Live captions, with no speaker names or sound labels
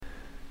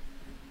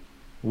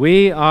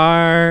We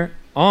are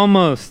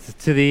almost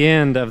to the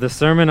end of the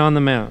Sermon on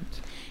the Mount.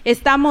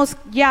 Estamos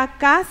ya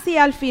casi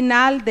al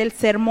final del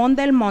Sermón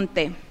del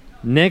Monte.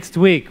 Next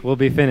week we'll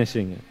be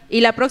finishing it.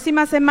 Y la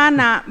próxima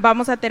semana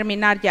vamos a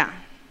terminar ya.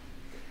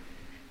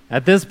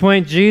 At this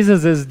point,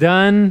 Jesus is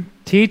done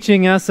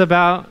teaching us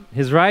about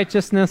his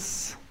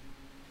righteousness.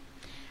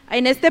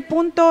 En este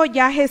punto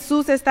ya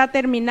Jesús está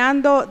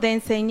terminando de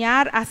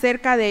enseñar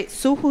acerca de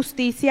su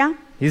justicia.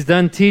 He's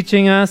done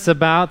teaching us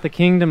about the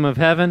kingdom of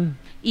heaven.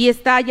 Y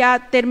está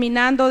ya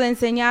terminando de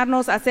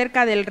enseñarnos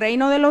acerca del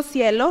reino de los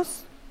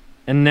cielos.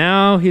 And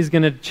now he's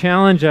going to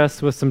challenge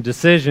us with some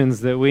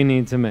decisions that we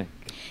need to make.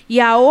 Y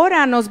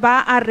ahora nos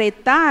va a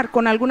retar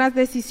con algunas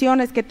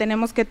decisiones que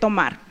tenemos que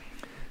tomar.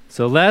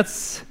 So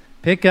let's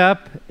pick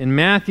up in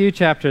Matthew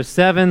chapter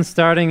 7,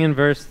 starting in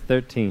verse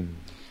 13.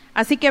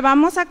 Así que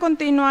vamos a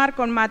continuar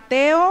con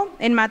Mateo,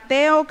 en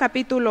Mateo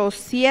capítulo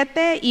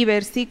 7 y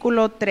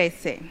versículo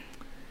 13.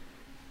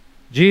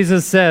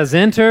 Jesus says,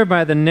 "Enter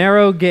by the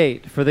narrow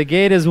gate, for the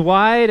gate is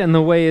wide and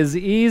the way is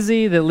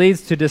easy that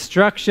leads to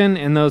destruction,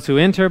 and those who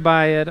enter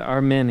by it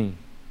are many."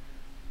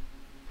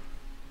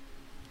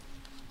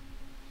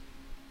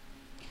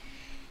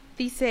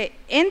 Dice,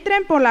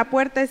 entren por la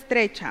puerta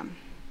estrecha,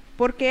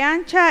 porque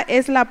ancha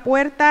es la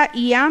puerta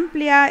y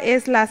amplia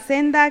es la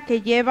senda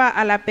que lleva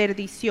a la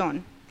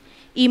perdición,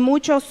 y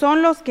muchos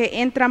son los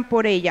que entran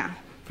por ella.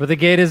 For the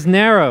gate is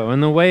narrow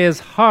and the way is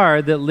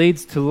hard that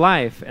leads to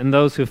life, and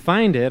those who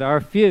find it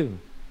are few.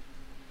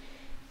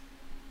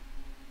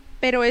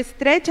 Pero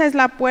estrecha es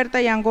la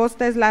puerta y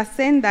angosta es la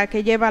senda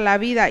que lleva a la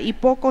vida, y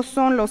pocos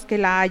son los que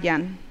la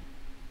hallan.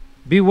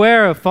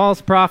 Beware of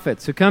false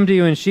prophets who come to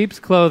you in sheep's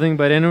clothing,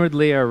 but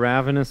inwardly are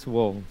ravenous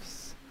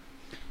wolves.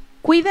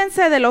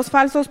 Cuídense de los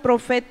falsos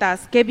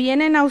profetas que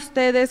vienen a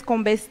ustedes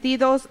con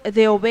vestidos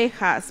de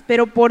ovejas,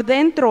 pero por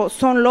dentro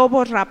son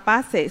lobos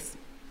rapaces.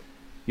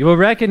 You will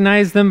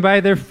recognize them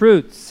by their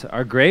fruits.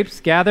 Are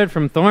grapes gathered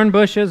from thorn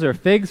bushes or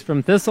figs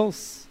from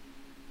thistles?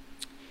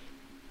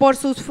 Por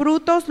sus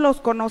frutos los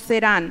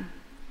conocerán.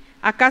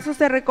 ¿Acaso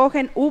se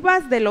recogen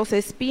uvas de los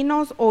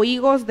espinos o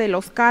higos de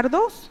los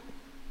cardos?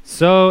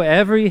 So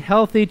every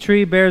healthy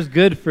tree bears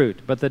good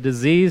fruit, but the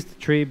diseased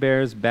tree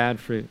bears bad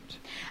fruit.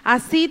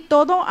 Así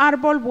todo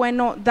árbol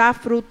bueno da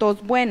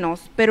frutos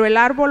buenos, pero el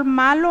árbol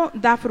malo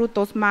da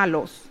frutos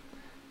malos.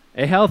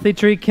 A healthy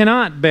tree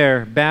cannot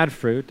bear bad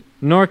fruit,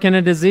 nor can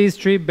a diseased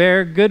tree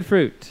bear good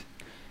fruit.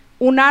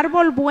 Un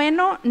árbol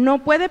bueno no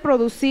puede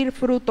producir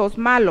frutos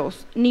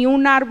malos, ni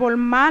un árbol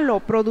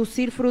malo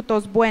producir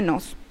frutos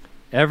buenos.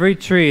 Every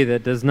tree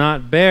that does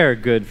not bear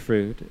good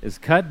fruit is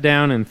cut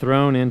down and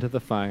thrown into the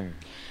fire.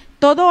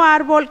 Todo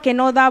árbol que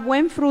no da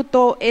buen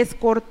fruto es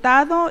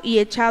cortado y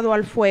echado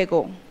al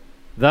fuego.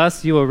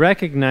 Thus you will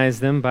recognize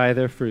them by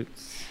their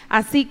fruits.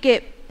 Así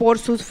que por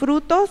sus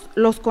frutos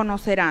los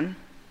conocerán.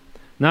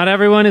 Not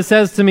everyone who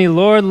says to me,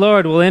 Lord,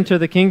 Lord, will enter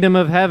the kingdom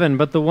of heaven,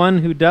 but the one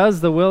who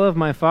does the will of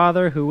my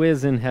Father who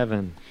is in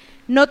heaven.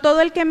 No todo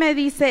el que me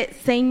dice,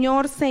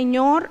 Señor,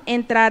 Señor,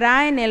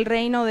 entrará en el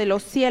reino de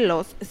los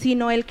cielos,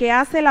 sino el que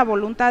hace la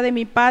voluntad de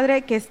mi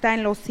Padre que está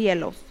en los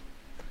cielos.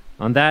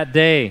 On that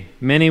day,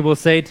 many will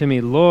say to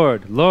me,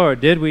 Lord, Lord,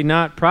 did we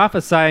not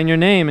prophesy in your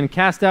name and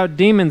cast out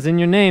demons in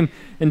your name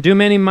and do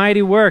many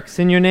mighty works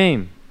in your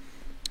name?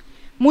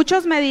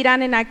 Muchos me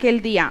dirán en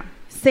aquel día,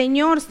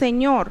 Señor,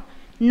 Señor,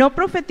 ¿no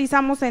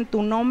profetizamos en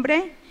tu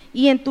nombre?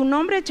 Y en tu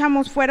nombre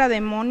echamos fuera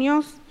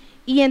demonios,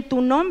 y en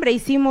tu nombre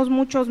hicimos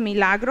muchos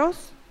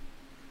milagros.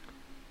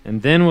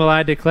 And then will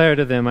I declare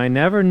to them, I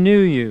never knew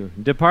you.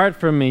 Depart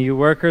from me, you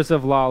workers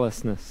of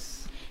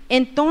lawlessness.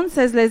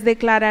 Entonces les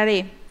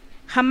declararé,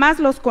 jamás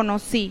los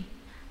conocí.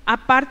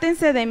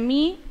 Apártense de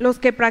mí los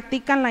que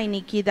practican la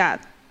iniquidad.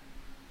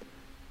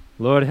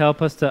 Lord,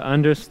 help us to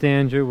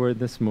understand your word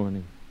this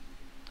morning.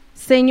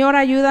 Señor,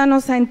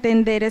 ayúdanos a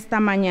entender esta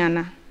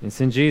mañana. It's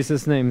in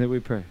Jesus' name that we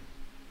pray.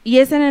 Y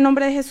es en el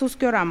nombre de Jesús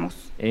que oramos.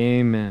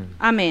 Amen.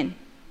 Amén.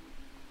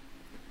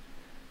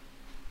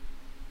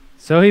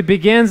 So he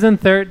begins in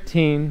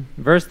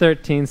verse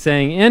 13,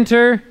 saying,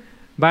 Enter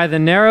by the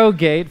narrow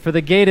gate, for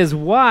the gate is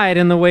wide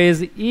and the way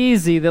is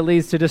easy that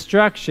leads to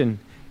destruction,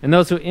 and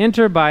those who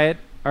enter by it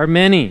are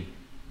many.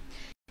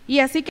 Y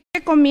así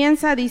que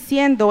comienza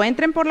diciendo,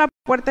 entren por la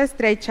puerta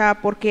estrecha,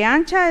 porque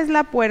ancha es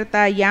la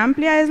puerta y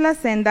amplia es la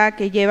senda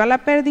que lleva a la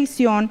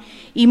perdición,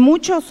 y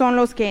muchos son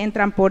los que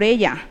entran por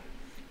ella.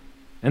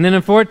 And then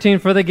in 14,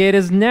 for the gate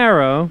is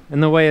narrow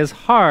and the way is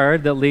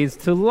hard that leads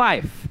to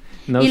life,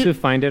 and those who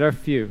find it are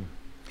few.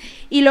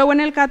 Y luego en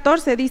el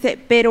 14 dice,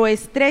 pero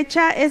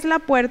estrecha es la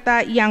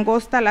puerta y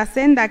angosta la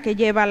senda que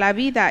lleva a la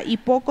vida, y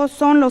pocos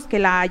son los que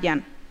la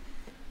hallan.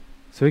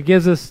 So he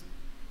gives us,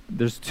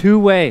 there's two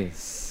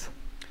ways.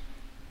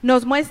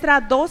 Nos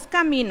muestra dos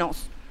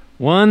caminos.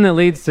 One that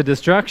leads to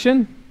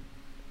destruction,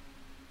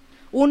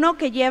 Uno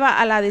que lleva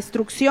a la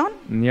destrucción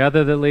and the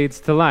other that leads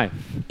to life.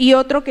 y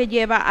otro que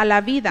lleva a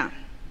la vida.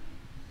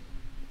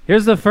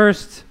 Here's the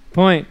first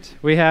point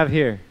we have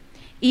here.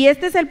 Y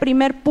este es el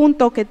primer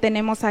punto que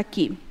tenemos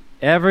aquí.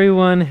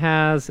 Everyone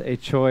has a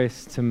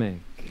choice to make.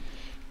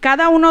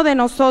 Cada uno de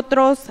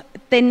nosotros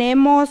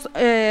tenemos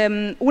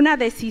una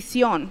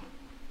decisión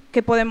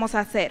que podemos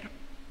hacer,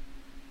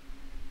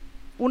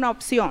 una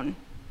opción.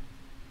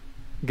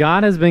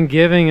 God has been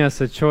giving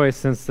us a choice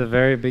since the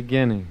very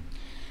beginning.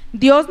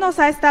 Dios nos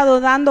ha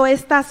estado dando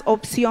estas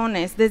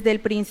opciones desde el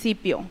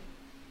principio.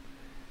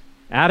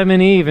 Adam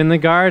and Eve in the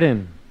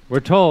garden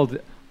were told,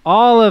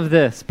 all of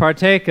this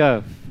partake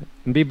of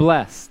and be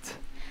blessed.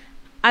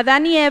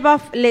 Adán y Eva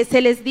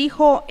se les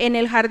dijo en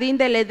el jardín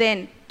del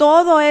Edén,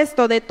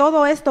 de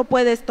todo esto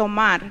puedes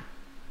tomar.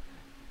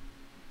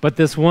 But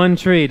this one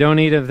tree, don't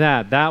eat of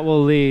that. That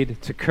will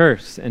lead to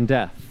curse and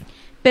death.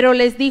 Pero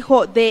les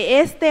dijo, de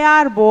este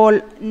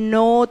árbol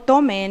no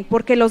tomen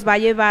porque los va a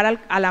llevar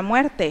a la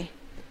muerte.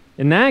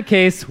 In that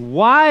case,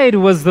 wide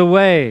was the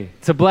way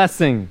to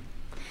blessing.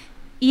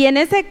 Y en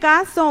ese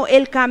caso,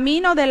 el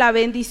camino de la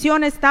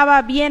bendición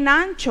estaba bien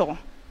ancho.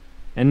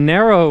 And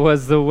narrow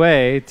was the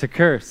way to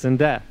curse and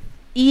death.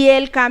 Y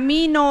el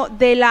camino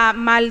de la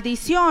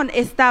maldición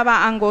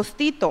estaba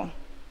angostito.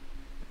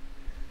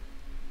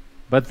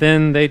 But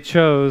then they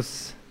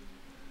chose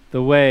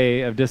the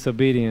way of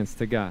disobedience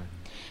to God.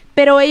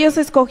 Pero ellos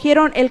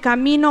escogieron el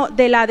camino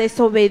de la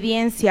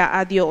desobediencia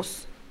a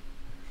Dios.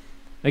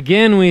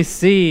 Again, we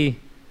see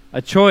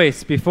a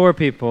choice before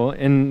people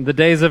in the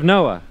days of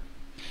Noah.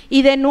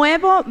 Y de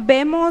nuevo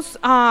vemos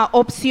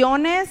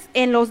opciones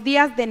en los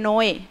días de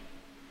Noé.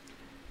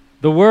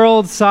 The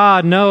world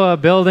saw Noah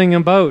building a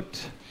boat.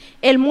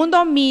 El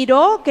mundo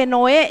miró que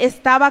Noé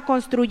estaba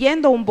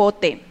construyendo un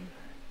bote.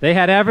 They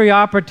had every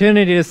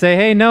opportunity to say,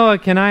 hey, Noah,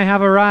 can I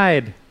have a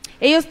ride?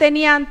 Ellos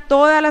tenían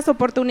todas las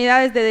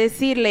oportunidades de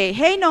decirle,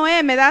 hey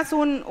Noé, ¿me das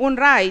un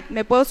ride?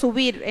 ¿Me puedo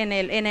subir en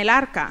el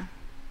arca?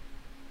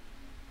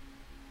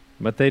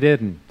 But they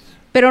didn't.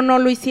 Pero no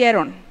lo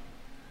hicieron.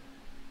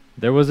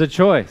 There was a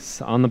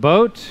choice on the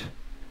boat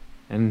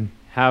and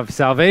have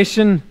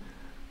salvation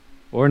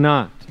or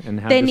not and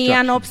have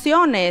Tenían destruction.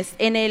 opciones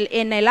en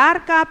el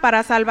arca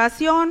para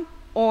salvación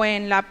o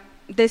en la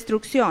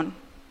destrucción.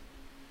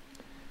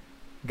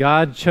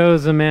 God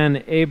chose a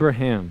man,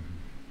 Abraham.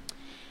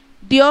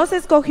 Dios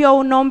escogió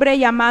un hombre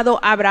llamado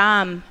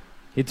Abraham.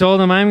 He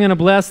told him, I'm going to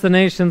bless the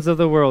nations of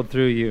the world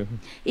through you.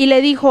 Y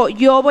le dijo,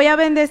 yo voy a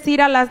bendecir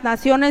a las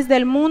naciones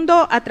del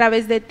mundo a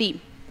través de ti.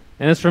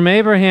 And it's from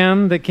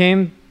Abraham that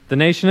came the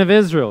nation of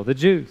Israel, the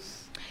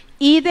Jews.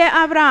 Y de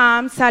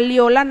Abraham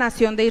salió la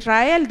nación de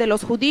Israel, de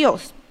los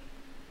judíos.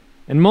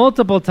 And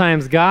multiple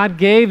times God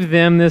gave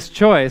them this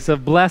choice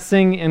of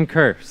blessing and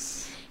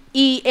curse.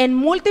 Y en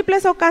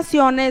múltiples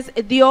ocasiones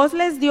Dios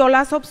les dio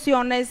las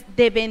opciones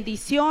de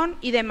bendición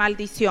y de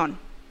maldición.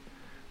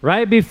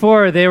 Right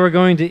before they were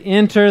going to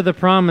enter the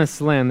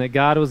promised land that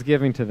God was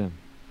giving to them.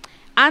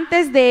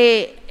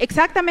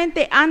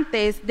 Exactamente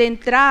antes de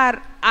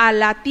entrar a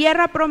la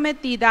tierra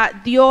prometida,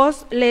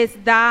 Dios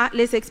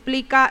les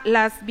explica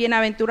las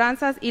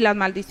bienaventuranzas y las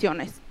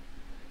maldiciones.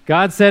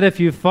 God said, if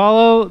you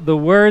follow the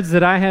words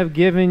that I have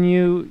given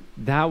you,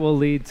 that will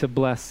lead to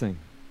blessing.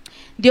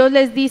 Dios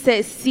les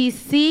dice, si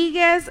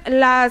sigues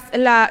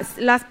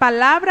las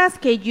palabras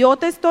que yo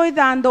te estoy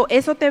dando,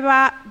 eso te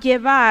va a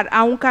llevar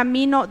a un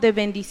camino de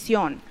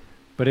bendición.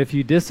 But if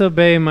you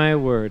disobey my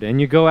word and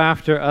you go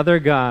after other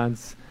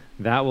gods,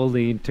 that will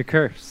lead to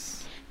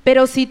curse.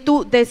 Pero si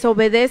tú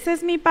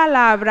desobedeces mi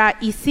palabra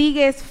y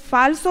sigues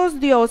falsos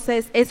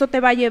dioses, eso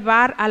te va a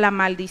llevar a la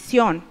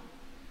maldición.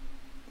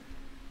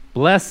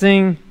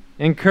 Blessing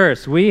and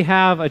curse. We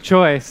have a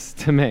choice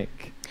to make.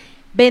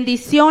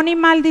 Bendición y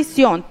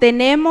maldición,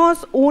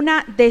 tenemos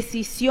una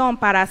decisión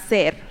para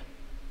hacer.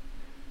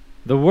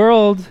 The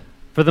world,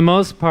 for the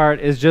most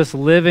part, is just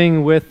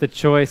living with the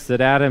choice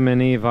that Adam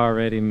and Eve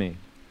already made.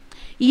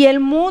 Y el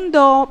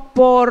mundo,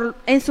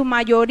 en su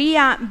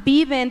mayoría,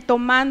 viven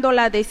tomando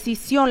la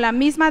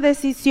misma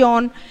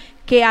decisión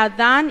que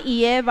Adán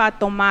y Eva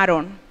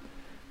tomaron.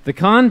 The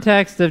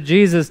context of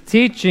Jesus'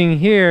 teaching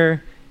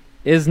here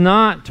is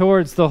not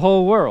towards the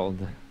whole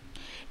world.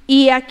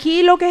 Y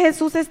aquí lo que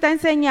Jesús está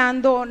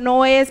enseñando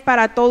no es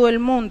para todo el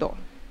mundo.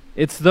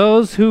 It's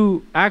those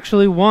who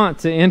actually want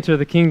to enter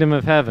the kingdom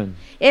of heaven.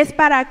 Es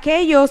para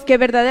aquellos que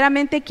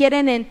verdaderamente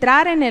quieren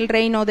entrar en el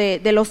reino de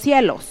los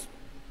cielos.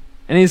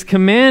 And he's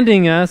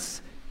commanding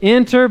us,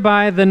 enter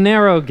by the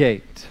narrow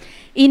gate.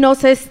 Y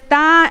nos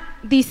está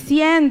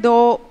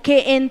diciendo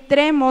que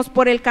entremos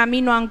por el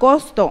camino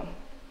angosto.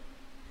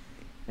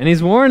 And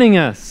he's warning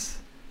us,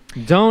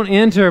 don't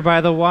enter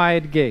by the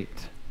wide gate.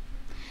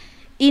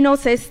 Y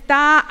nos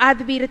está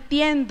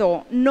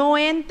advirtiendo, no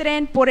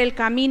entren por el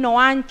camino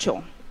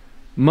ancho.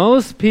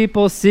 Most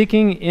people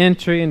seeking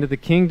entry into the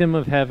kingdom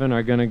of heaven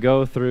are going to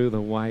go through the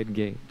wide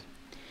gate.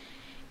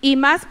 Y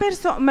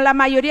la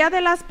mayoría de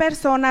las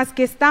personas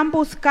que están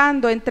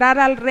buscando entrar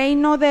al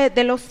reino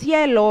de los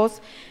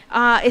cielos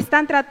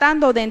están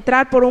tratando de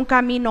entrar por un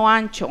camino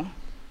ancho.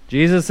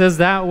 Jesus says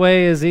that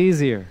way is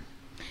easier.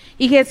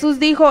 Y Jesús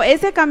dijo,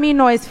 ese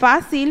camino es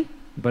fácil,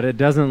 but it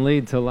doesn't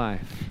lead to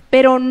life.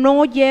 Pero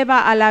no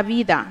lleva a la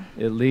vida.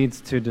 It leads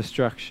to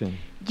destruction.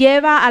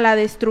 Lleva a la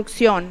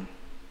destrucción.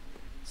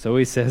 So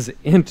he says,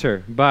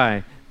 enter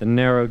by the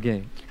narrow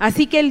gate.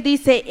 Así que él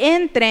dice,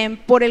 entren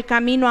por el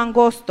camino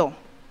angosto.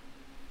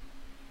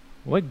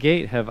 What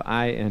gate have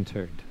I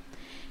entered?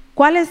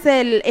 ¿Cuál es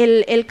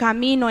el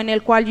camino en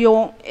el cual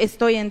yo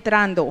estoy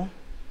entrando?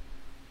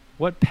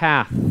 What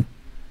path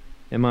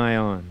am I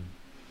on?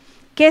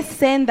 ¿Qué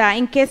senda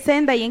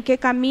y en qué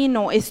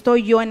camino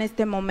estoy yo en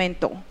este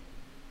momento?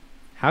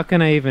 How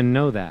can I even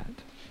know that?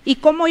 ¿Y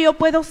cómo yo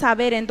puedo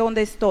saber en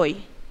dónde estoy?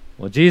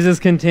 Well, Jesus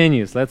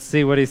continues. Let's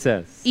see what he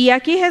says. Y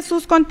aquí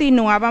Jesús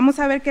continúa. Vamos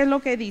a ver qué es lo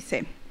que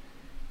dice.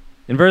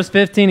 In verse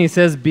 15, he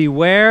says,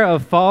 "Beware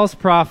of false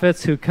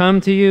prophets who come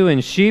to you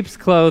in sheep's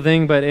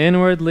clothing, but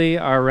inwardly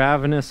are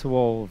ravenous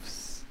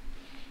wolves."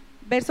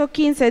 Verso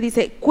 15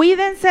 dice,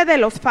 cuídense de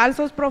los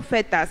falsos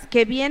profetas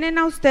que vienen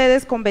a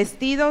ustedes con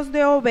vestidos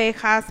de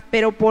ovejas,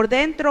 pero por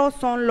dentro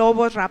son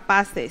lobos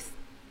rapaces.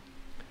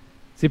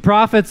 See,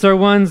 prophets are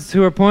ones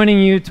who are pointing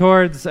you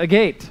towards a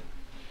gate.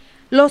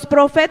 Los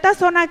profetas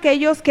son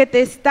aquellos que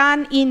te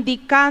están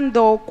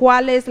indicando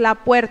cuál es la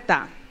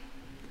puerta.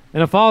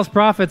 And a false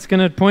prophet's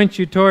going to point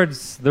you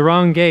towards the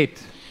wrong gate.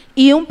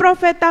 Y un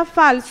profeta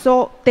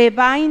falso te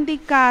va a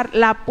indicar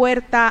la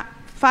puerta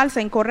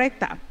falsa,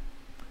 incorrecta.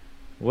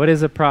 What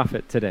is a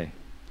prophet today?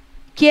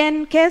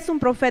 ¿Qué es un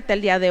profeta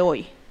el día de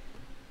hoy?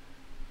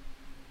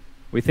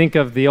 We think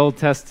of the Old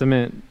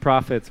Testament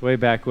prophets way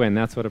back when.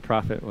 That's what a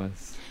prophet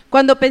was.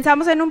 Cuando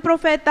pensamos en un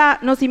profeta,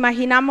 nos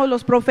imaginamos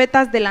los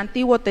profetas del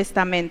Antiguo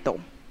Testamento.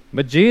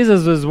 But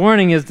Jesus was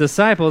warning his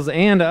disciples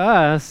and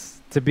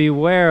us to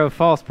beware of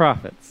false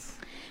prophets.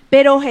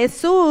 Pero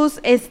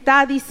Jesús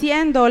está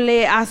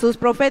diciéndole a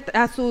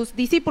sus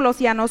discípulos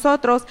y a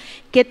nosotros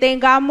que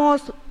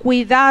tengamos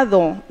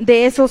cuidado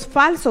de esos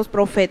falsos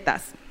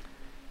profetas.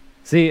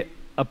 See,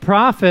 a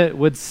prophet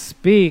would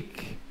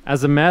speak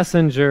as a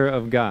messenger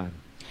of God.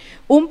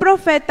 Un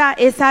profeta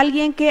es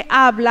alguien que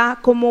habla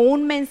como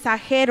un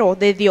mensajero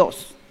de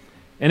Dios.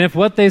 And if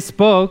what they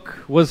spoke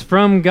was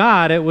from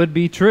God, it would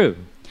be true.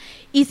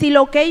 Y si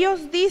lo que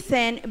ellos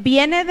dicen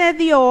viene de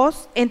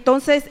Dios,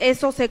 entonces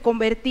eso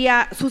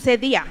sucedía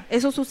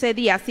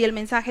si el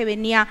mensaje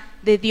venía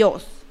de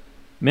Dios.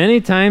 Many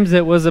times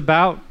it was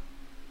about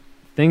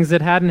things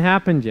that hadn't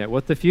happened yet,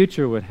 what the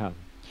future would have.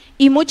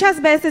 Y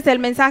muchas veces el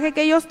mensaje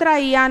que ellos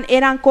traían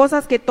eran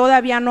cosas que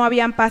todavía no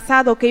habían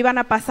pasado, que iban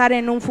a pasar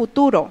en un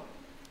futuro.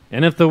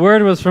 And if the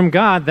word was from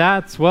God,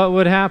 that's what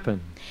would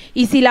happen.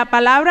 Y si la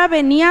palabra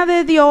venía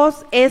de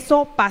Dios,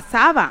 eso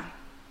pasaba.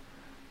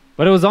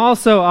 But it was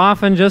also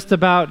often just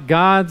about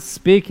God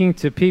speaking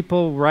to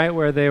people right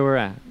where they were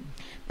at.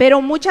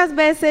 Pero muchas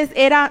veces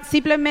era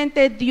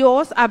simplemente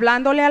Dios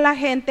hablándole a la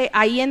gente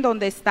ahí en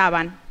donde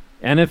estaban.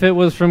 And if it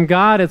was from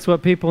God, it's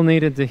what people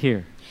needed to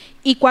hear.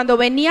 Y cuando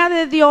venía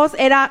de Dios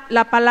era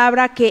la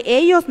palabra que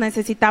ellos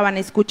necesitaban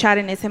escuchar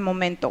en ese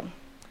momento.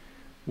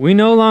 We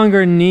no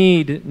longer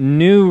need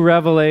new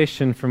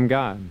revelation from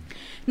God.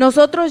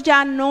 Nosotros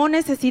ya no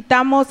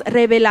necesitamos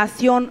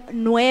revelación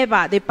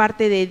nueva de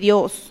parte de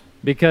Dios.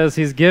 Because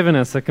he's given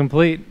us a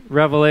complete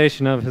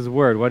revelation of his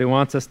word, what he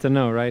wants us to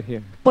know right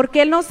here.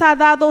 Porque Él nos ha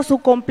dado su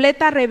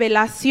completa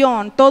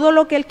revelación. Todo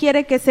lo que Él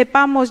quiere que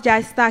sepamos ya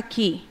está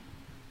aquí.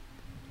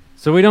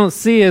 So we don't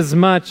see as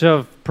much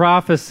of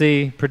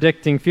prophecy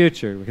predicting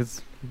future,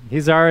 because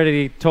he's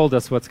already told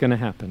us what's going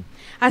to happen.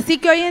 Así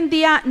que hoy en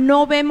día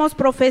no vemos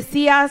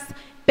profecías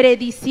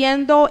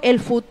prediciendo el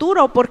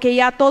futuro, porque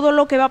ya todo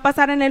lo que va a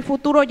pasar en el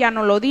futuro ya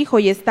nos lo dijo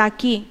y está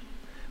aquí.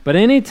 But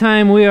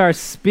anytime we are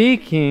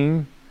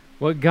speaking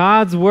what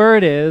God's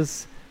word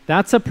is,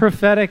 that's a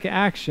prophetic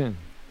action.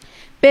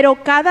 Pero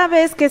cada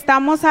vez que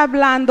estamos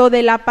hablando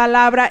de la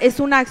palabra es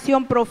una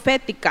acción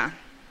profética.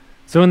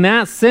 So in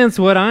that sense,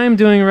 what I'm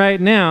doing right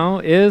now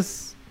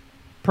is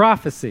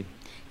prophecy.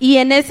 Y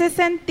en ese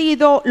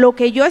sentido, lo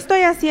que yo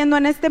estoy haciendo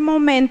en este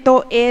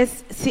momento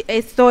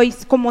estoy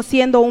como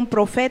siendo un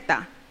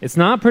profeta. It's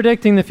not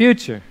predicting the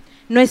future,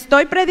 No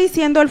estoy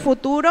prediciendo el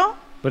futuro,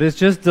 but it's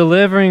just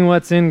delivering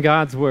what's in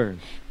God's word.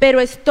 pero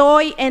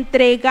estoy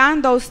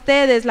entregando a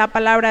ustedes la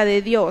palabra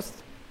de Dios.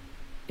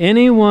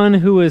 Anyone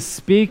who is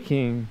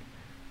speaking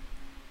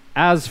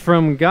as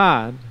from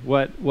God,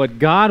 what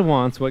God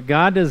wants, what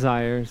God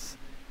desires,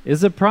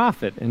 is a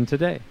prophet in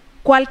today.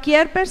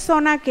 Cualquier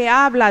persona que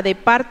habla de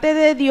parte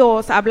de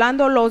Dios,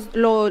 hablando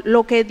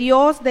lo que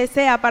Dios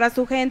desea para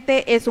su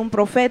gente, es un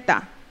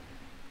profeta.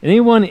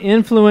 Anyone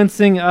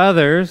influencing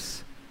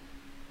others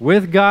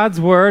with God's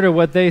word or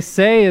what they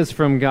say is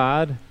from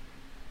God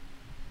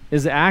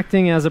is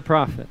acting as a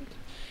prophet.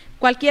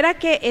 Cualquiera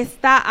que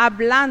está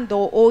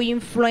hablando o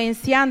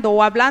influenciando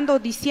o hablando,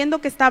 diciendo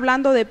que está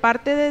hablando de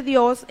parte de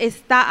Dios,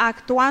 está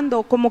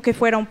actuando como que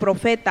fuera un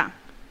profeta.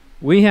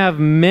 We have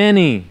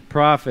many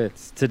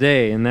prophets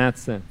today in that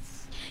sense.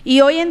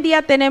 Y hoy en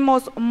día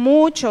tenemos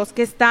muchos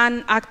que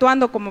están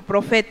actuando como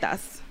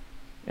profetas.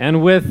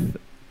 And with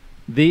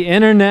the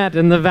internet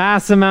and the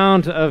vast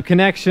amount of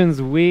connections,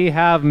 we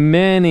have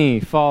many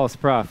false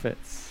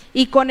prophets.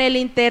 Y con el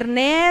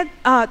internet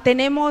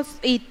tenemos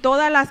y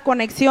todas las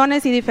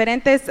conexiones y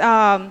diferentes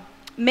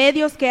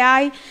medios que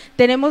hay,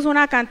 tenemos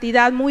una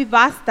cantidad muy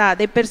vasta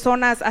de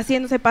personas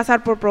haciéndose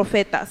pasar por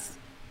profetas.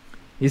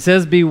 He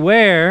says,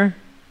 beware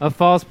of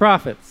false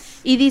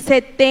prophets, Y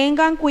dice,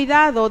 tengan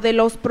cuidado de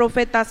los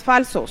profetas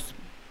falsos,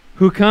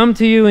 who come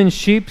to you in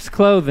sheep's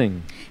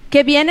clothing.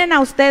 que vienen a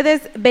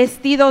ustedes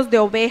vestidos de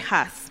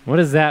ovejas. What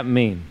does that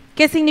mean?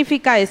 ¿Qué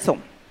significa eso?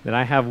 That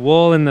I have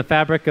wool in the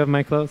fabric of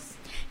my clothes?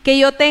 ¿Que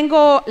yo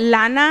tengo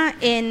lana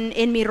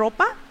en mi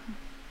ropa?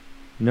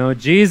 No,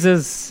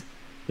 Jesus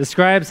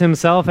describes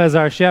himself as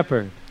our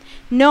shepherd.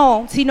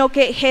 No, sino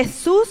que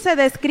Jesús se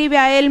describe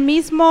a él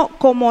mismo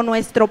como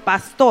nuestro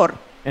pastor.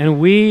 And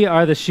we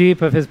are the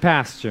sheep of his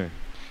pasture.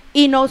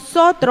 Y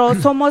nosotros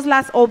somos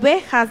las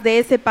ovejas de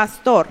ese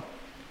pastor.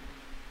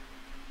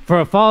 For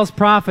a false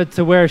prophet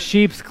to wear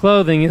sheep's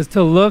clothing is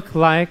to look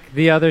like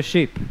the other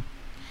sheep.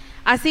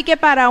 Así que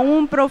para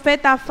un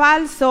profeta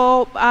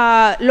falso,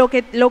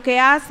 lo que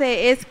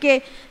hace es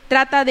que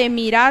trata de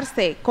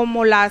mirarse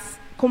como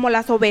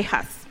las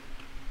ovejas.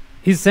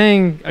 He's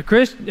saying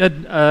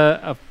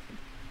a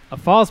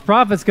false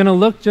prophet's going to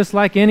look just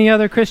like any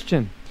other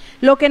Christian.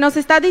 Lo que nos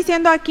está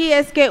diciendo aquí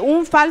es que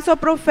un falso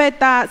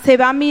profeta se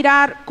va a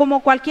mirar como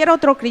cualquier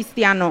otro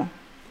cristiano.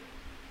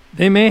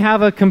 They may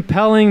have a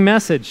compelling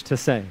message to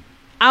say.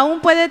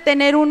 Aún puede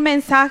tener un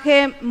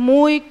mensaje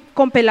muy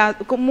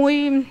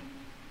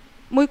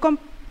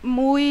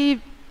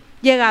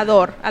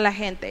llegador a la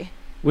gente.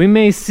 We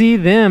may see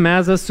them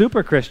as a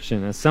super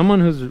Christian, as someone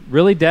who's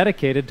really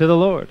dedicated to the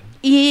Lord.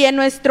 Y en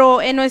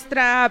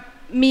nuestra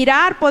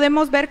mirar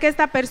podemos ver que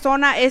esta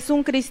persona es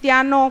un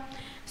cristiano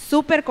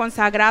súper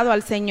consagrado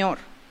al Señor.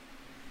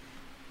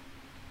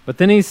 But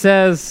then he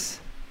says,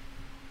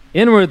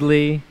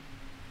 inwardly,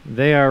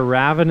 they are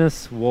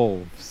ravenous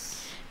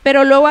wolves.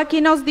 Pero luego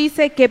aquí nos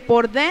dice que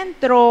por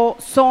dentro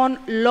son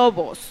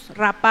lobos,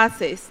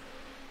 rapaces.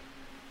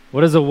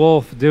 What does a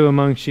wolf do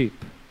among sheep?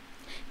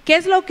 ¿Qué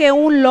es lo que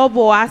un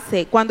lobo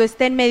hace cuando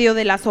está en medio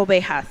de las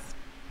ovejas?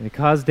 They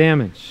cause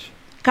damage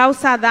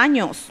Causa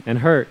daños and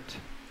hurt.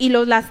 y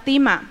los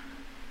lastima.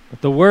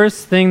 But the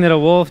worst thing that a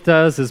wolf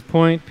does is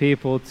point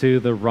people to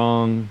the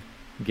wrong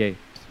gate.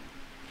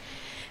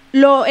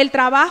 El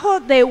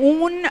trabajo de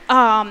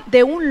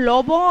un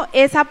lobo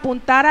es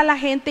apuntar a la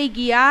gente y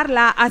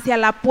guiarla hacia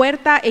la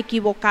puerta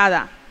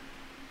equivocada,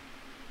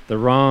 The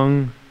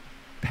wrong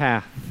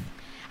path.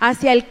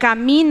 hacia el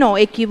camino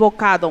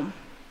equivocado.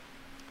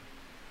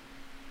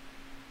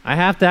 I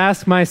have to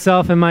ask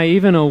myself, am I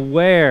even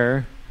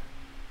aware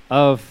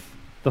of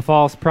the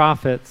false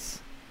prophets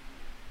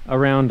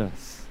around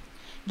us?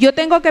 Yo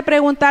tengo que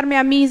preguntarme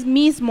a mí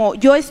mismo,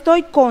 ¿yo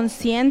estoy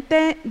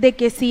consciente de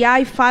que si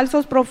hay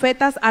falsos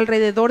profetas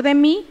alrededor de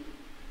mí?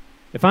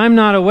 If I'm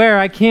not aware,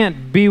 I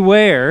can't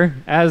beware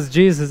as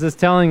Jesus is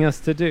telling us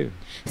to do.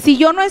 Si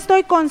yo no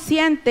estoy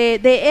consciente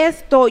de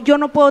esto, yo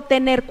no puedo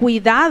tener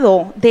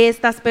cuidado de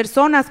estas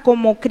personas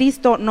como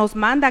Cristo nos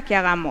manda que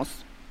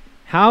hagamos.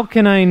 How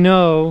can I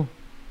know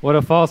what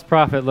a false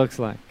prophet looks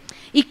like?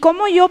 ¿Y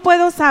cómo yo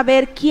puedo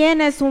saber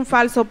quién es un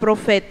falso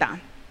profeta?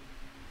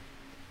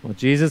 Well,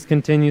 Jesus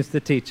continues to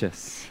teach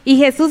us. Y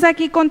Jesús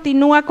aquí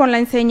continúa con la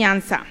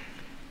enseñanza.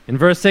 In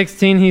verse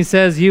 16, he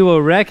says, you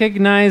will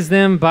recognize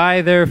them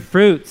by their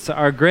fruits.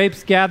 Are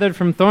grapes gathered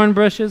from thorn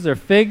bushes or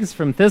figs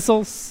from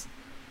thistles?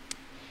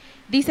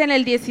 Dice en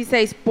el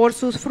 16, por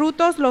sus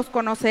frutos los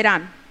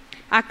conocerán.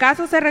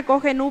 ¿Acaso se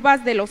recogen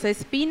uvas de los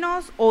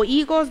espinos o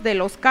higos de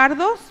los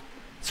cardos?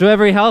 So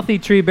every healthy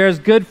tree bears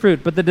good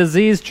fruit, but the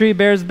diseased tree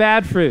bears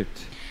bad fruit.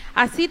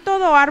 Así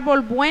todo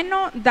árbol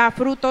bueno da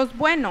frutos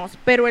buenos,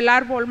 pero el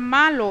árbol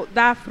malo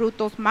da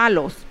frutos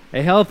malos.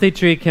 A healthy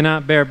tree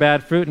cannot bear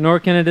bad fruit, nor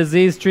can a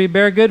diseased tree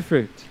bear good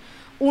fruit.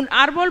 Un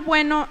árbol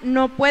bueno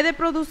no puede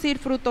producir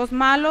frutos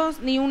malos,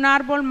 ni un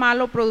árbol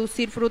malo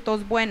producir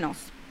frutos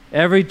buenos.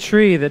 Every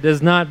tree that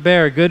does not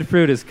bear good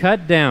fruit is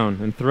cut down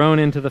and thrown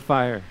into the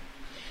fire.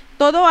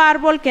 Todo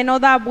árbol que no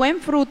da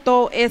buen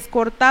fruto es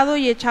cortado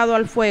y echado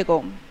al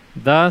fuego.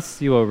 Thus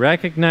you will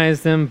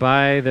recognize them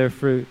by their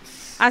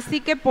fruits.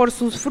 Así que por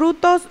sus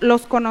frutos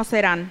los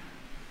conocerán.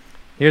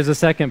 Here's a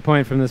second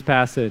point from this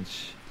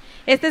passage.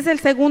 Este es el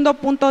segundo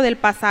punto del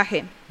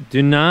pasaje.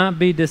 Do not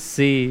be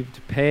deceived.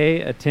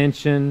 Pay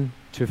attention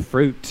to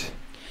fruit.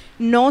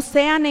 No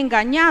sean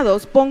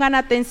engañados, pongan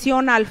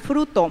atención al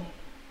fruto.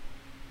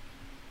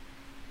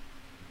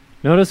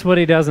 Notice what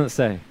he doesn't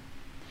say.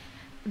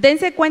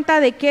 Dense cuenta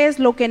de qué es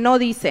lo que no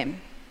dice.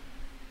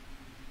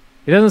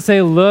 He doesn't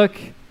say, look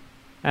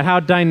at how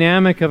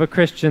dynamic of a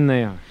Christian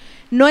they are.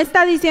 No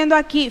está diciendo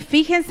aquí,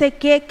 fíjense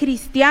qué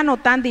cristiano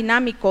tan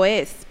dinámico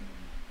es.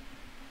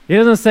 He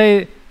doesn't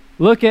say,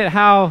 look at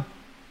how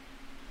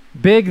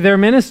big their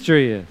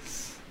ministry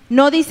is.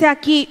 No dice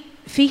aquí,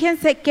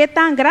 fíjense qué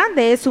tan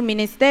grande es su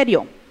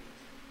ministerio.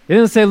 He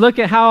doesn't say, look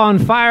at how on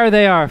fire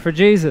they are for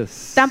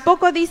Jesus.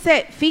 Tampoco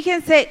dice,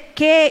 fíjense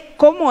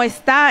cómo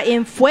está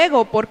en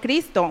fuego por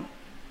Cristo.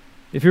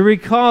 If you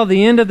recall,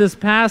 the end of this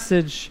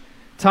passage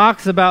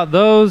talks about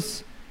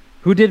those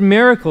who did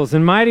miracles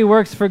and mighty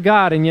works for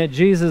God, and yet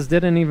Jesus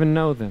didn't even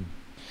know them.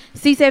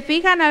 Si se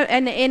fijan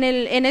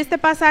en este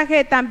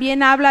pasaje,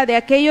 también habla de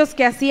aquellos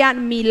que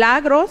hacían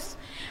milagros,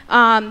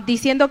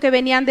 diciendo que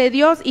venían de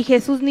Dios, y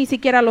Jesús ni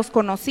siquiera los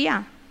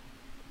conocía.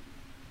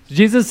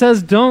 Jesus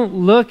says, don't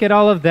look at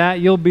all of that.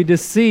 You'll be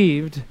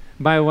deceived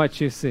by what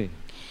you see.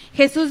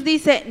 Jesús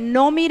dice,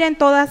 no miren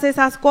todas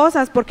esas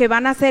cosas porque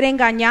van a ser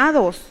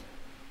engañados.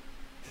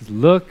 He says,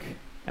 look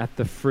at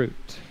the fruit.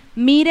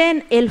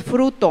 Miren el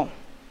fruto.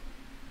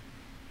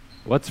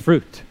 What's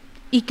fruit?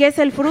 ¿Y qué es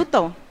el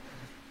fruto?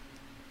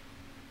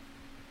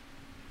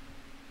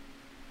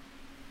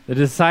 The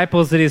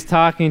disciples that he's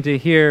talking to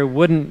here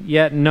wouldn't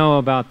yet know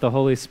about the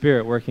Holy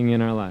Spirit working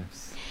in our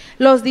lives.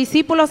 Los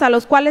discípulos a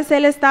los cuales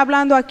él está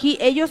hablando aquí,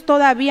 ellos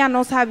todavía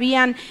no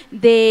sabían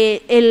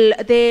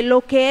de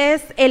lo que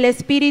es el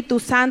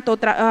Espíritu Santo,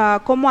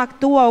 cómo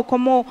actúa o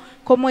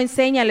cómo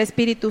enseña el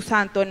Espíritu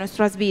Santo en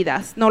nuestras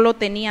vidas. No lo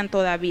tenían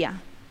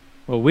todavía.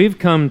 Well, we've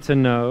come to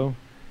know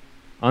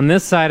on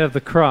this side of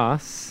the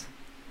cross,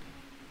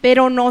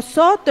 pero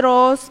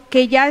nosotros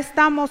que ya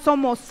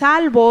somos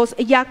salvos,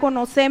 ya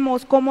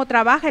conocemos cómo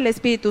trabaja el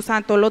Espíritu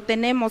Santo, lo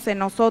tenemos en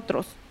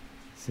nosotros.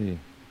 see,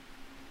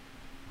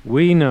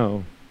 we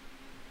know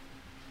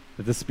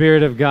that the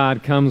Spirit of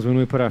God comes when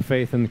we put our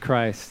faith in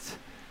Christ,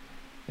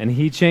 and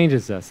He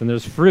changes us, and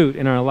there's fruit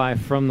in our life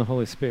from the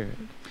Holy Spirit.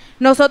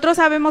 Nosotros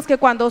sabemos que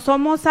cuando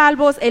somos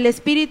salvos, el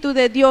Espíritu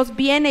de Dios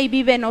viene y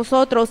vive en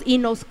nosotros y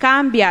nos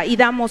cambia y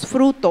damos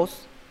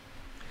frutos.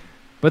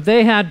 But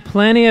they had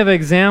plenty of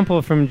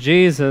example from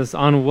Jesus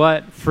on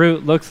what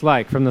fruit looks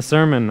like from the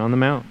Sermon on the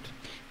Mount.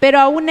 Pero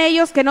aún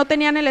ellos que no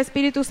tenían el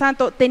Espíritu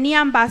Santo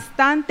tenían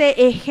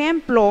bastante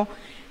ejemplo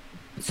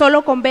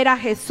solo con ver a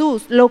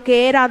Jesús, lo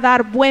que era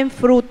dar buen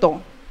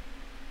fruto.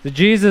 So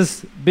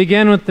Jesus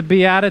began with the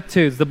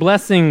Beatitudes, the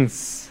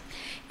blessings.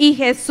 Y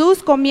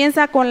Jesús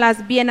comienza con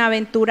las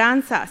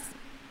bienaventuranzas.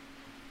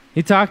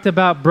 He talked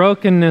about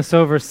brokenness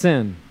over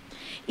sin.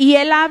 Y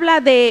él habla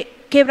de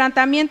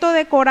quebrantamiento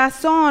de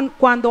corazón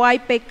cuando hay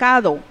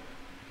pecado,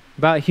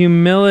 About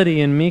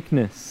humility and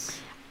meekness.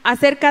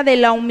 acerca de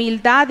la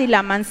humildad y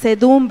la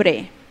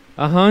mansedumbre,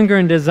 A hunger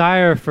and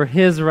desire for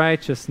His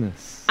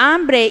righteousness.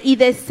 hambre y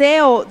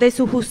deseo de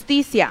su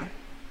justicia.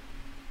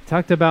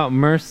 Talked about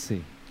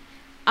mercy.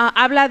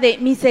 Habla de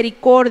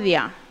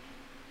misericordia,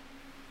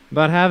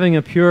 About having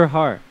a pure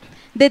heart.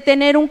 de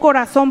tener un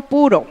corazón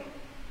puro,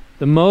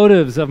 The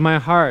motives of my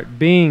heart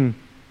being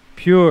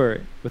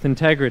pure with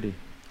integrity.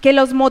 que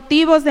los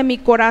motivos de mi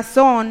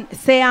corazón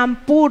sean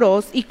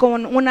puros y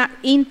con una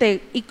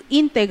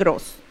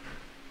íntegros.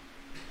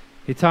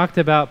 He talked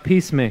about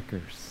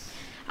peacemakers.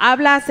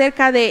 Habla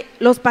acerca de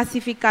los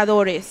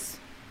pacificadores.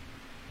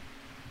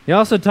 He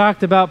also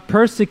talked about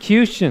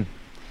persecution.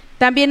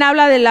 También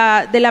habla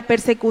de la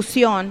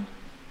persecución.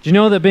 Do you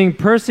know that being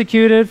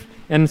persecuted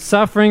and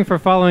suffering for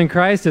following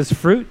Christ is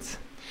fruit?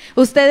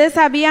 ¿Ustedes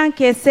sabían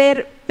que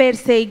ser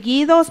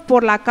perseguidos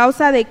por la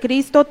causa de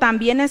Cristo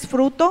también es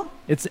fruto?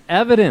 It's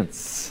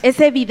evidence Es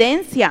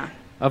evidencia.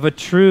 of a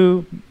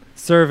true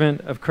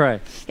servant of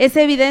Christ. Es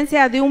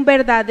evidencia de un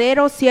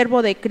verdadero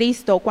siervo de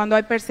Cristo cuando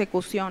hay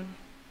persecución.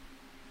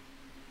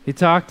 He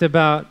talked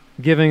about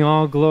giving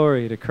all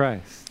glory to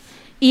Christ.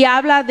 Y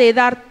habla de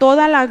dar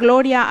toda la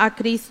gloria a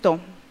Cristo.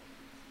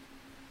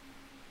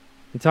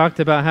 He talked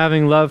about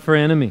having love for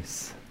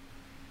enemies.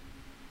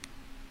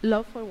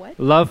 Love for what?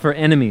 Love for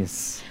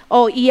enemies.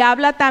 Y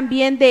habla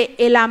también de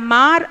el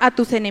amar a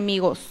tus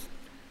enemigos.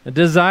 A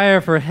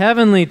desire for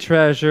heavenly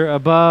treasure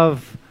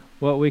above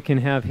what we can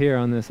have here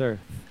on this earth.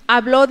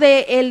 Habló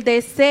de el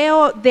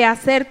deseo de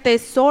hacer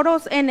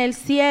tesoros en el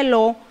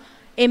cielo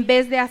en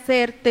vez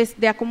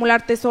de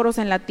acumular tesoros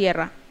en la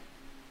tierra.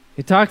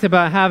 He talked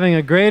about having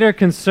a greater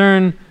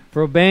concern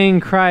for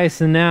obeying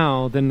Christ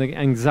now than the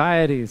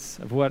anxieties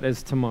of what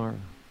is tomorrow.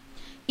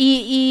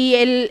 Y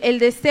el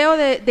deseo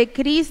de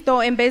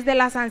Cristo en vez de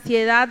las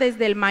ansiedades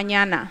del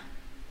mañana.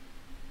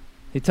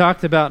 He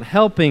talked about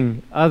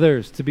helping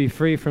others to be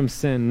free from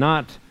sin,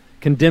 not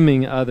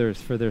condemning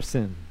others for their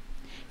sin.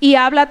 Y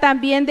habla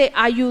también de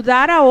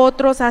ayudar a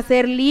otros a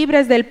ser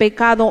libres del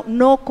pecado,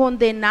 no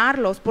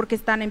condenarlos porque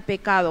están en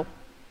pecado.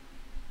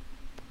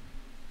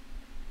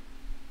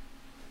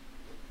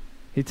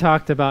 He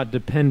talked about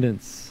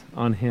dependence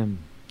on Him,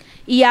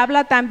 Y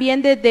habla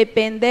también de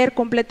depender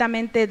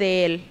completamente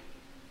de Él.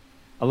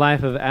 a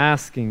life of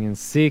asking and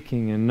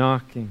seeking and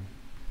knocking.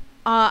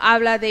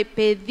 Habla de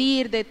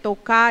pedir, de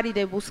tocar y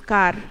de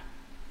buscar.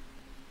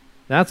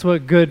 That's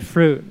what good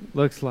fruit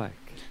looks like.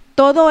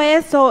 Todo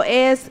eso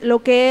es lo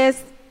que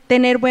es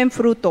tener buen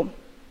fruto.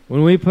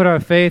 When we put our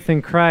faith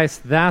in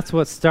Christ, that's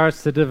what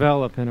starts to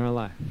develop in our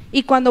life.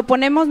 Y cuando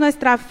ponemos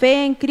nuestra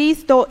fe en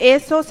Cristo,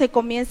 eso se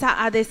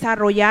comienza a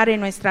desarrollar en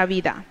nuestra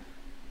vida.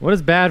 What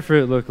does bad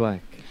fruit look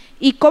like?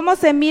 ¿Y cómo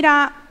se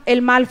mira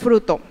el mal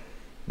fruto?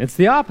 It's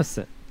the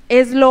opposite.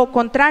 Es lo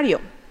contrario.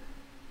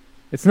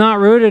 It's not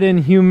rooted in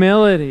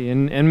humility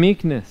and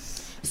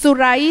meekness, Su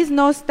raíz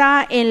no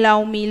está en la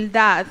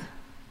humildad.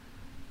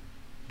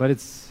 but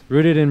it's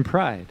rooted in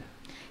pride.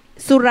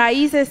 Su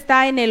raíz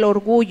está en el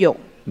orgullo.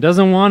 It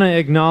doesn't want to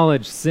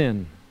acknowledge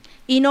sin.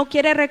 Y no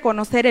quiere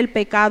reconocer el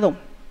pecado.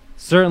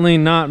 Certainly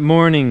not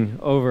mourning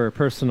over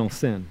personal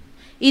sin.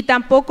 Y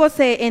tampoco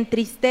se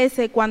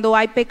entristece cuando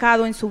hay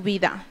pecado en su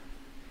vida.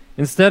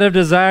 Instead of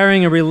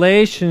desiring a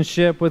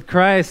relationship with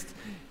Christ,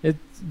 it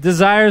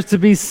desires to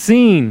be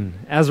seen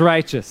as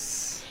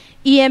righteous.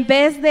 Y en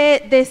vez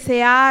de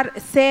desear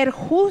ser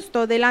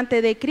justo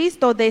delante de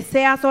Cristo,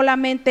 desea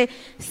solamente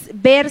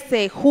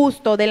verse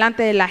justo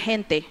delante de la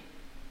gente.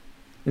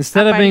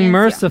 Instead of being Apariencia.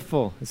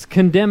 merciful, it's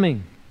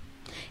condemning.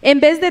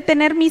 En vez de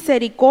tener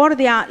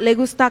misericordia, le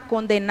gusta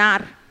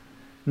condenar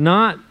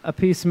Not a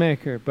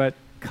peacemaker, but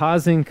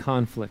causing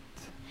conflict.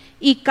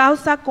 y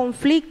causa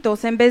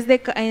conflictos en vez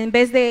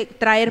de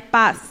traer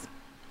paz.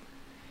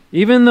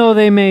 Even though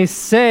they may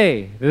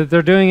say that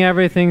they're doing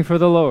everything for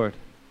the Lord,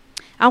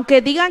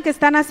 Aunque digan que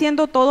están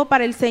haciendo todo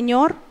para el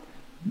Señor,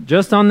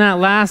 just on that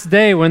last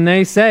day when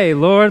they say,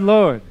 Lord,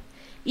 Lord,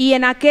 y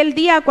en aquel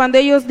día cuando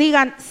ellos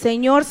digan,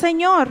 Señor,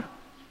 Señor,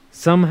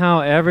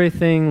 somehow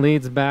everything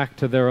leads back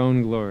to their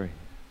own glory.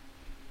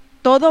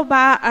 todo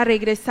va a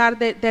regresar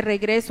de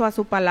regreso a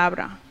su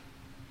palabra.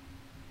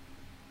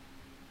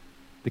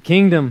 The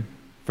kingdom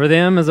for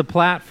them is a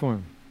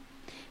platform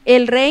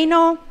El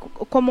reino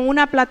como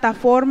una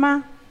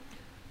plataforma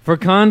for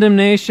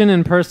condemnation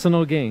and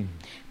personal gain.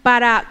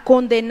 para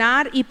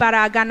condenar y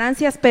para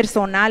ganancias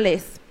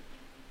personales.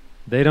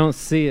 They don't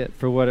see it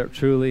for what it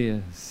truly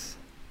is.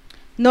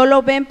 No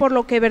lo ven por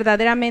lo que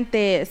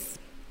verdaderamente es.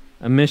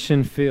 A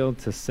mission field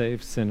to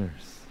save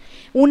sinners.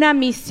 Una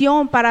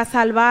misión para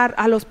salvar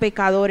a los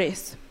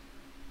pecadores.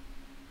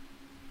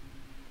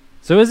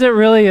 So is it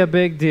really a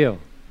big deal?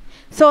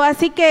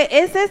 Así que,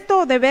 ¿es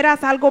esto de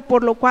veras algo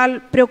por lo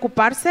cual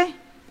preocuparse?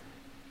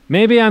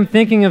 Maybe I'm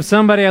thinking of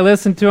somebody I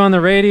listen to on the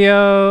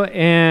radio,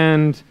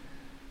 and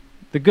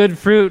the good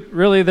fruit,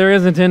 really there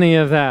isn't any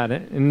of that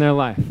in their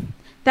life.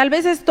 Tal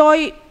vez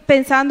estoy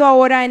pensando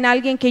ahora en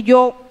alguien que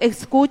yo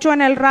escucho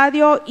en el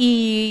radio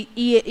y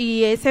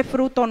ese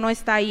fruto no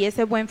está ahí,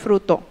 ese buen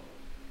fruto.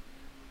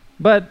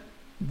 But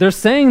they're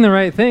saying the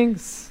right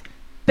things.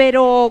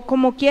 Pero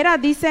como quiera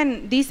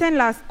dicen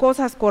las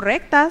cosas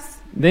correctas.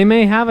 They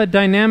may have a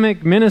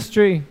dynamic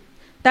ministry.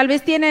 Tal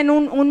vez tienen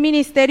un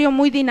ministerio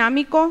muy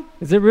dinámico.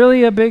 Is it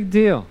really a big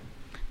deal?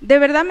 ¿De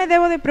verdad me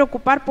debo de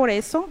preocupar por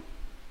eso?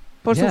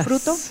 ¿Por su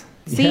fruto?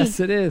 Sí. Yes,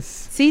 it is.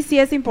 Sí, sí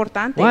es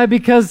importante. Why?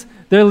 Because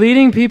they're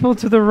leading people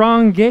to the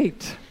wrong gate.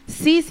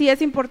 Sí, sí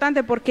es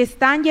importante porque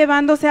están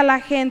llevándose a la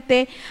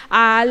gente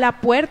a la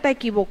puerta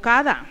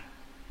equivocada,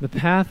 The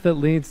path that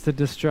leads to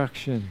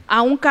destruction.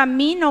 a un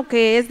camino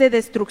que es de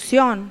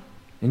destrucción.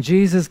 And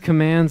Jesus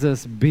commands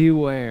us,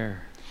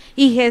 beware.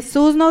 Y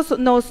Jesús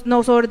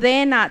nos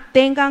ordena,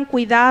 tengan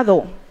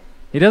cuidado.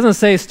 He doesn't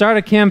say start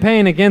a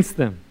campaign against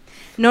them,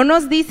 No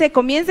nos dice,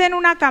 comiencen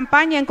una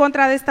campaña en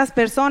contra de estas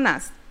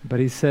personas, but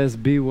he says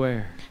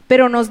beware.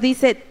 pero nos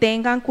dice,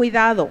 tengan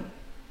cuidado.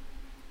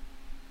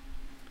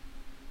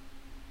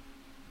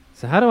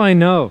 So how do I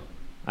know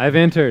I've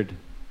entered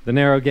the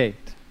narrow gate?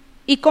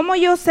 ¿Y cómo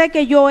yo sé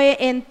que yo he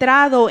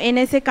entrado en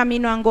ese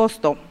camino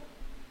angosto?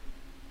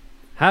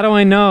 How do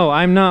I know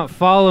I'm not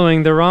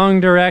following the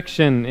wrong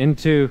direction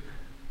into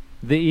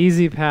the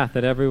easy path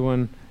that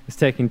everyone is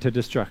taking to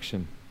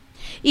destruction?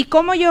 ¿Y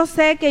cómo yo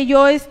sé que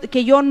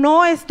yo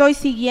no estoy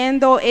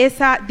siguiendo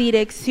esa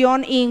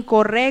dirección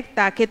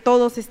incorrecta que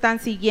todos están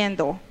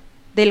siguiendo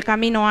del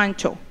camino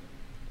ancho?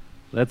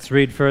 Let's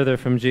read further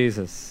from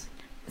Jesus.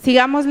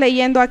 Sigamos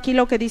leyendo aquí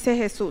lo que dice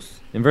Jesús.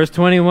 In verse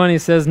 21 he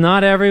says,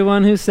 "Not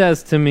everyone who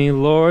says to me,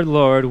 'Lord,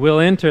 Lord,' will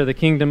enter the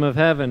kingdom of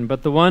heaven,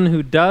 but the one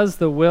who does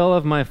the will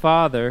of my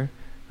Father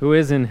who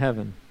is in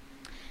heaven."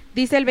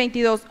 Dice el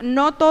 22,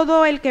 no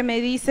todo el que me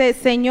dice,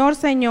 Señor,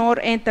 Señor,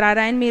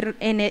 entrará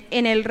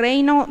en el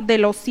reino de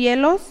los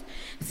cielos,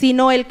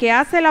 sino el que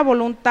hace la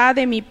voluntad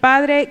de mi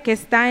Padre que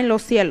está en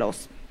los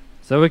cielos.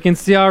 So we can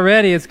see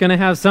already it's going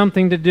to have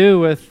something to do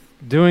with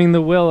doing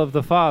the will of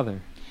the Father.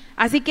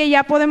 Así que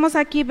ya podemos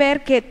aquí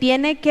ver que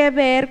tiene que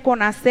ver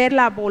con hacer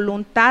la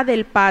voluntad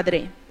del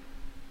Padre.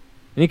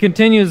 And he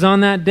continues, "On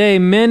that day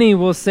many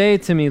will say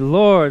to me,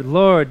 'Lord,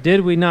 Lord,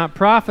 did we not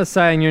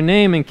prophesy in your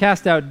name and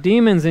cast out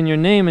demons in your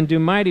name and do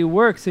mighty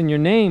works in your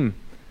name?'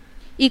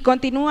 Y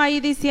continúa ahí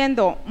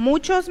diciendo,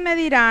 muchos me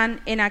dirán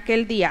en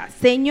aquel día,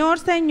 Señor,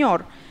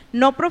 Señor,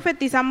 ¿no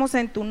profetizamos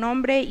en tu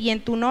nombre y en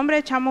tu nombre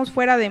echamos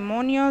fuera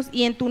demonios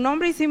y en tu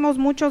nombre hicimos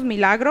muchos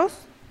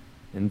milagros?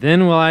 And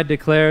then will I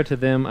declare to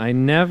them, 'I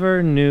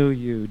never knew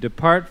you.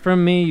 Depart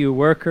from me, you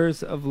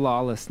workers of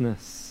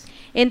lawlessness.'"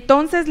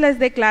 Entonces les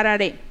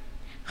declararé,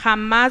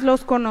 jamás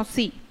los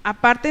conocí,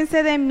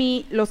 apártense de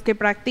mí los que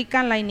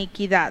practican la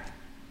iniquidad.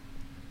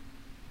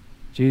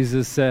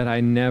 Jesus said,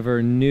 "I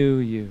never knew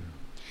you."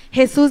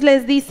 Jesús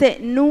les dice,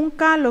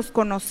 nunca los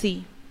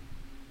conocí.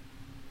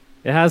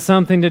 It has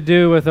something to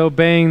do with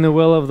obeying the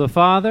will of the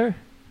Father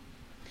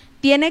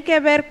Tiene que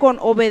ver con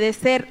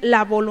obedecer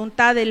la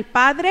voluntad del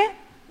Padre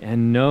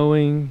and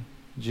knowing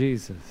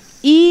Jesus.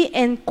 y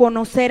en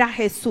conocer a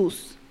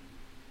Jesús.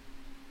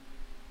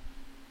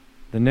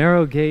 The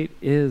narrow gate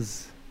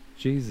is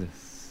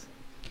Jesus.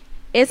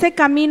 Ese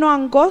camino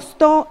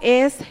angosto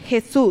es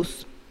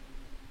Jesús.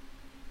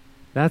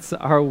 That's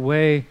our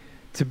way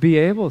to be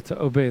able to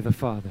obey the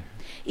Father.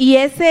 Y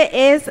ese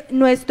es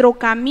nuestro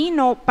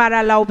camino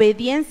para la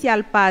obediencia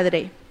al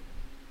Padre.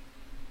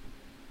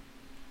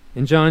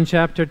 In John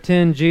chapter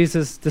 10,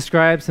 Jesus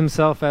describes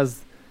himself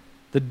as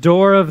the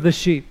door of the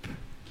sheep.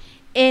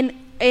 En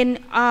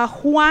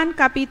Juan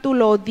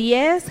capítulo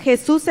 10,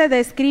 Jesús se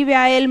describe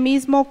a él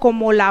mismo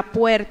como la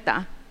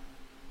puerta.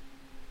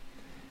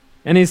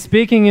 And he's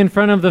speaking in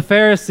front of the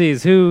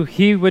Pharisees, who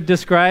he would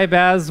describe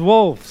as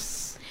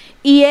wolves.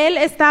 Y él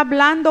está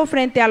hablando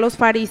frente a los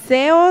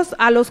fariseos,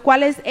 a los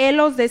cuales él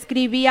los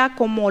describía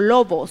como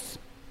lobos.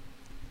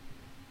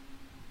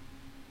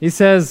 He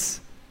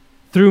says,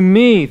 through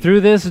me,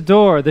 through this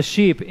door, the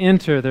sheep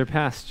enter their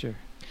pasture.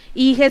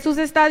 Y Jesús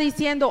está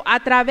diciendo, a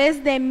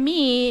través de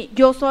mí,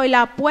 yo soy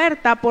la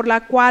puerta por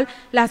la cual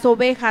las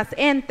ovejas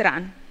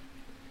entran.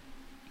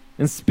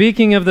 And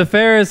speaking of the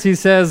Pharisees, he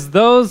says,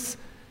 those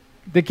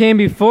that came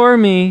before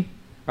me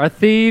are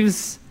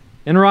thieves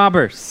and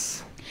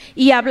robbers.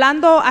 Y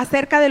hablando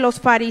acerca de los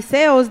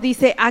fariseos,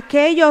 dice,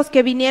 aquellos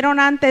que vinieron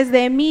antes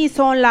de mí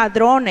son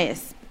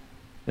ladrones.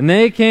 And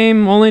they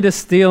came only to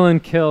steal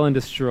and kill and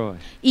destroy.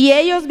 Y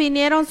ellos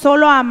vinieron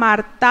solo a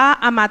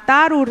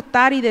matar,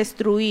 hurtar y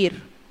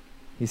destruir.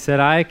 He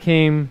said, I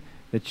came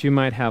that you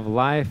might have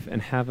life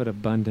and have it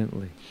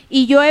abundantly.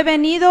 Y yo he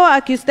venido a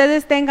que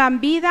ustedes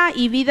tengan vida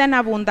y vida en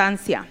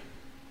abundancia.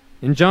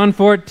 In John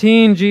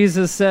 14,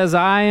 Jesus says,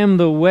 I am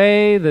the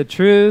way, the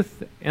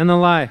truth, and the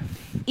life.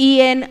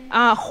 Y en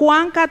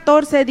Juan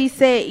 14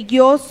 dice,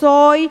 yo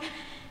soy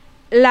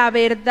la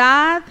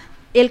verdad,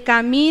 el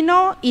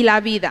camino y la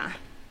vida.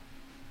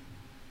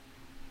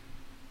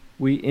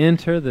 We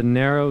enter the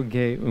narrow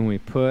gate when we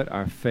put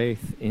our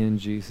faith in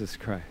Jesus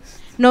Christ.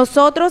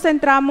 Nosotros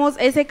entramos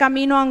ese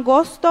camino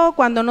angosto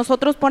cuando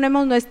nosotros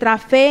ponemos nuestra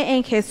fe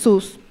en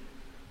Jesús.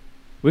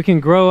 We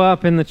can grow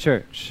up in the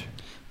church.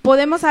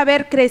 Podemos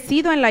haber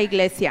crecido en la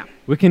iglesia.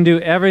 We can do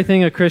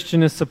everything a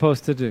Christian is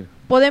supposed to do.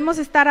 Podemos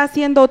estar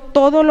haciendo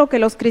todo lo que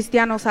los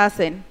cristianos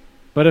hacen.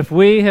 But if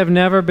we have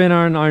never been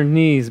on our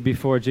knees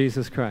before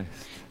Jesus Christ,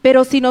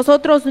 Pero si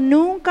nosotros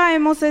nunca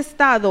hemos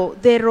estado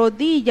de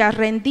rodillas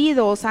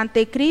rendidos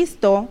ante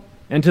Cristo,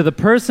 and to the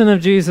person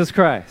of Jesus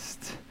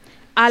Christ,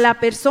 a la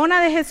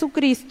persona de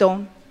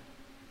Jesucristo,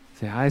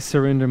 say, I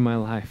surrender my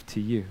life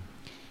to you.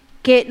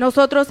 que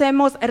nosotros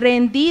hemos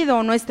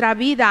rendido nuestra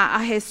vida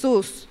a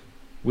Jesús.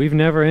 We've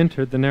never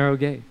entered the narrow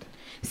gate.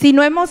 Si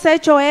no hemos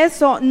hecho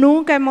eso,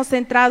 nunca hemos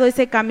entrado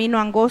ese camino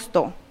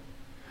angosto.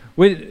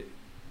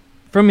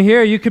 From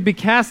here, you could be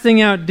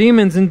casting out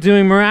demons and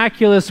doing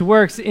miraculous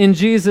works in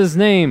Jesus'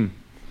 name.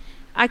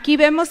 Aquí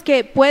vemos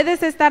que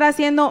puedes estar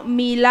haciendo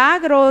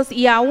milagros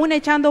y aún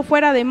echando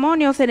fuera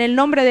demonios en el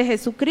nombre de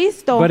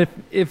Jesucristo. But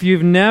if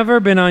you've never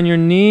been on your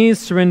knees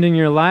surrendering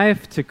your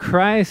life to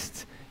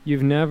Christ,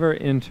 you've never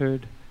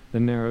entered the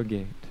narrow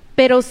gate.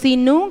 Pero si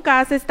nunca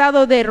has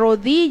estado de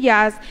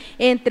rodillas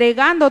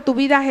entregando tu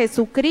vida a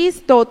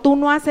Jesucristo, tú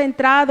no has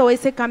entrado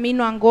ese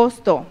camino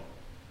angosto.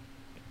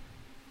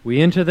 We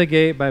enter the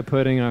gate by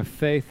putting our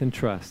faith and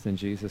trust in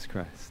Jesus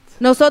Christ.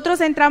 Nosotros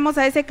entramos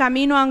a ese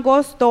camino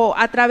angosto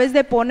a través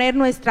de poner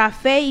nuestra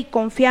fe y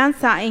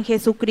confianza en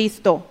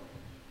Jesucristo.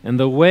 And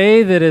the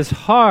way that is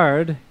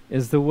hard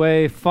is the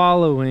way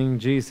following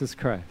Jesus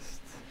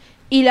Christ.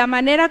 Y la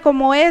manera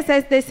como es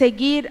de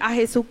seguir a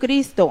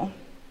Jesucristo.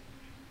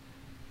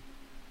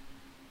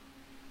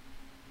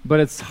 But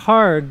it's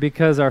hard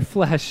because our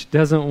flesh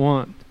doesn't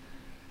want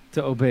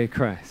to obey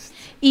Christ.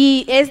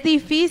 Y es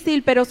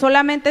difícil, pero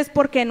solamente es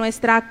porque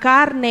nuestra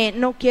carne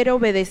no quiere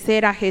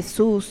obedecer a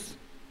Jesús.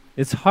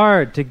 It's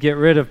hard to get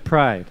rid of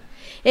pride.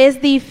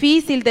 Es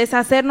difícil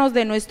deshacernos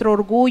de nuestro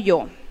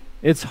orgullo.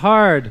 It's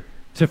hard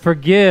to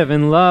forgive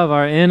and love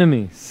our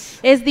enemies.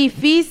 Es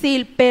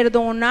difícil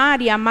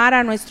perdonar y amar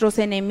a nuestros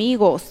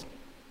enemigos.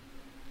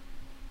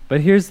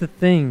 But here's the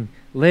thing.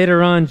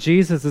 Later on,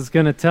 Jesus is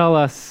going to tell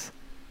us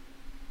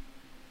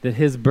that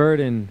his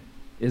burden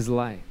is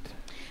light.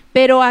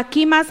 Pero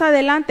aquí más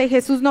adelante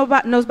Jesús nos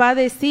va a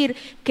decir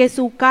que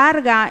su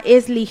carga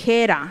es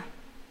ligera.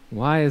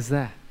 Why is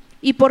that?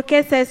 ¿Y por qué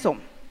es eso?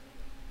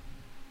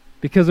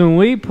 Because when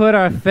we put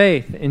our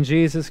faith in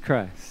Jesus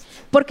Christ,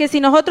 Porque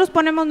si nosotros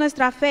ponemos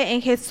nuestra fe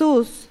en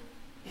Jesús,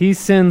 he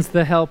sends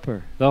the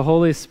helper, the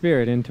Holy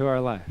Spirit, into our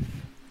life.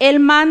 Él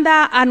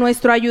manda a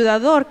nuestro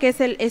ayudador, que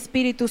es el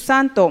Espíritu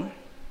Santo.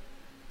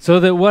 So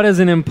that what is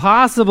an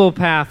impossible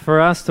path for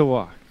us to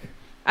walk,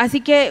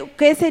 Así que,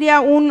 ¿qué sería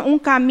un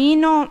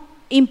camino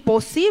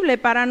imposible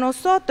para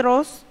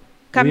nosotros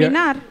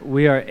caminar?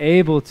 we are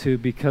able to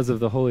because of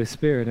the Holy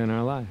Spirit in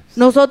our lives.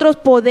 Nosotros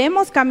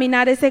podemos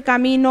caminar ese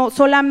camino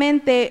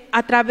solamente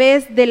a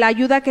través de la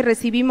ayuda que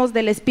recibimos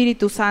del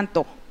Espíritu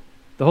Santo.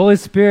 The Holy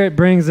Spirit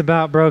brings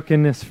about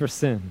brokenness for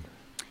sin.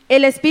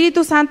 El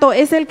Espíritu Santo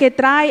es el que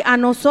trae a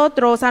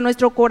nosotros, a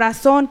nuestro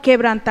corazón,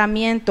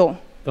 quebrantamiento.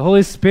 The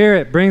Holy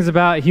Spirit brings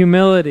about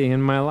humility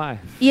in my life.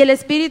 Y el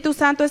Espíritu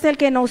Santo es el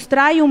que nos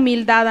trae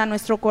humildad a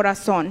nuestro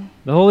corazón.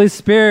 The Holy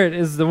Spirit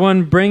is the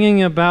one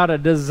bringing about a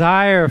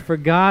desire for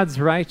God's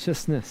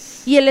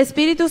righteousness. Y el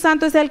Espíritu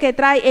Santo es el que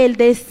trae el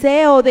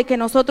deseo de que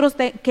nosotros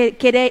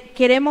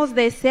queremos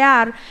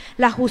desear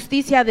la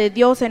justicia de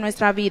Dios en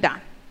nuestra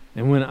vida.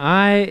 And when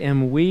I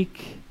am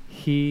weak,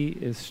 he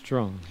is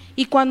strong.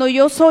 Y cuando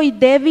yo soy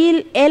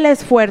débil, Él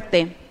es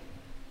fuerte.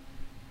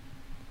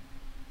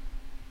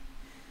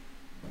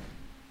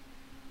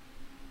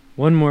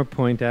 One more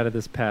point out of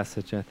this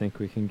passage I think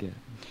we can get.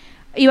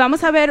 Y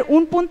vamos a ver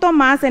un punto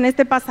más en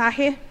este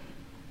pasaje.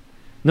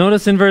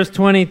 Notice in verse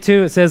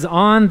 22 it says,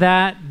 "On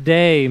that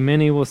day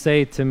many will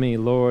say to me,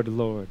 Lord,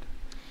 Lord."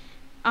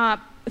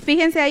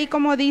 Fíjense ahí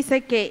como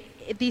dice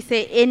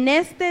en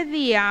este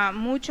día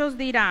muchos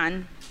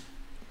dirán.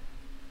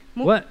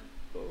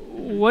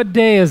 What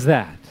day is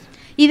that?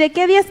 ¿Y de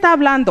qué día está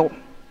hablando?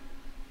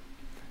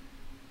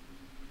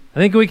 I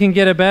think we can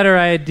get a better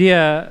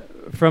idea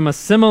from a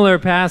similar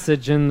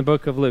passage in the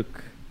book of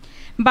Luke.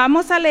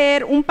 Vamos a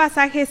leer un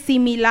pasaje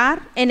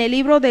similar en el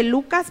libro de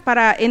Lucas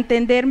para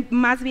entender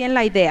más bien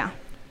la idea.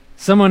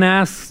 Someone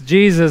asks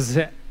Jesus,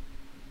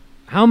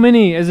 how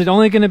many, is it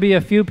only going to be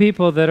a few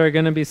people that are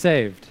going to be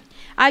saved?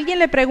 Alguien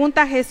le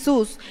pregunta a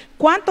Jesús,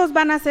 ¿cuántos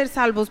van a ser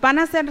salvos? ¿Van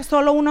a ser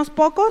solo unos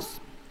pocos?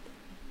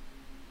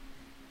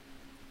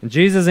 And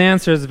Jesus'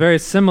 answer is very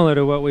similar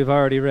to what we've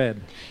already read.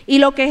 Y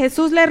lo que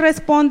Jesús le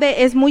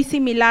responde es muy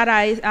similar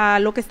a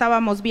lo que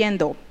estábamos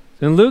viendo.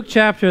 So in Luke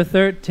chapter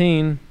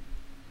 13,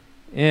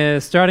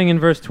 starting in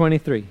verse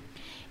 23.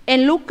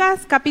 En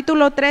Lucas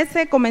capítulo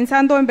 13,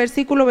 comenzando en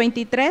versículo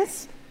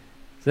 23.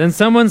 Then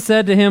someone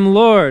said to him,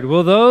 Lord,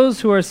 will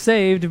those who are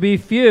saved be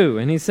few?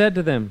 And he said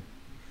to them,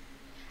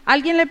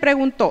 Alguien le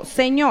preguntó,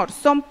 Señor,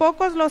 ¿son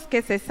pocos los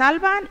que se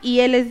salvan? Y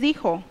él les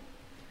dijo,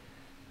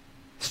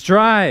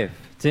 strive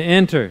to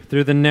enter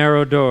through the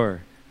narrow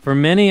door, for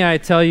many, I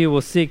tell you,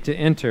 will seek to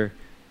enter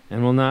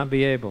and will not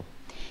be able.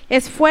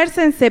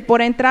 Esfuércense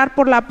por entrar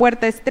por la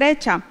puerta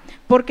estrecha,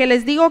 porque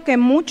les digo que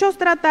muchos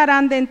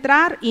tratarán de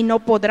entrar y no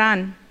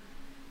podrán.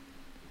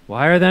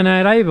 Why are they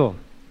not able?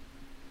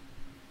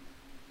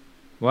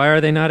 Why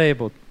are they not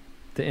able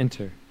to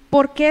enter?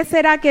 ¿Por qué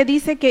será que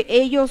dice que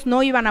ellos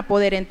no iban a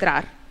poder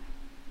entrar?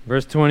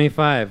 Verse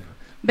 25.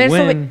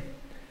 Verso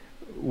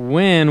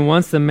When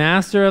once the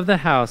master of the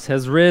house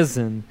has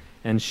risen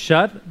and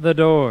shut the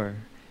door,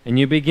 and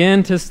you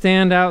begin to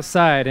stand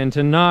outside and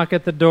to knock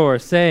at the door,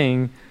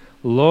 saying,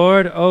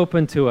 Lord,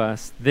 open to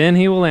us, then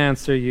he will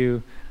answer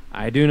you,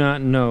 I do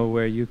not know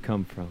where you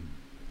come from.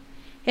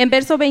 En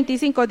verso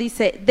 25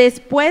 dice,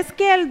 después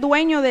que el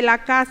dueño de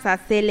la casa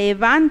se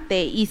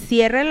levante y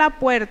cierre la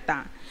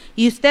puerta,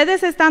 y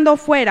ustedes estando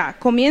fuera,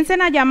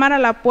 comiencen a llamar a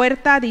la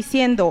puerta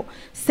diciendo,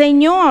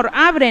 Señor,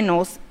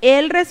 ábrenos.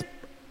 Él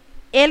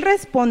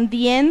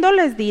respondiendo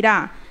les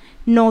dirá,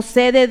 no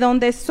sé de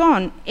dónde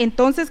son.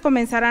 Entonces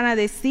comenzarán a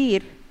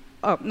decir,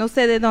 no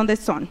sé de dónde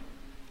son.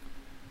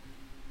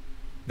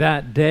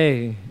 That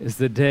day is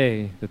the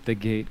day that the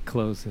gate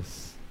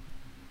closes.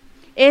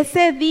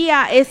 Ese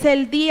día es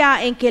el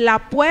día en que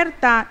la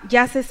puerta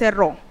ya se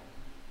cerró.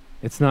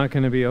 It's not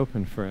going to be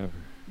open forever.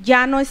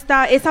 Ya no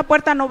está, esa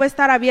puerta no va a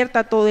estar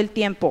abierta todo el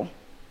tiempo.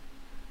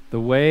 The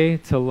way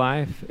to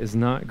life is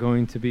not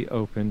going to be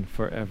open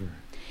forever.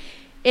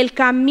 El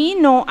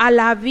camino a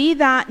la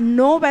vida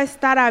no va a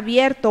estar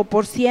abierto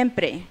por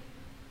siempre.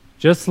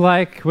 Just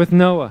like with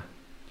Noah.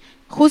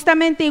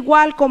 Justamente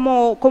igual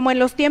como en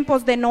los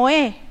tiempos de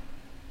Noé.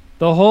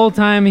 The whole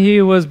time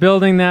he was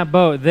building that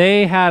boat,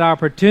 they had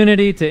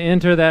opportunity to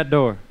enter that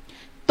door.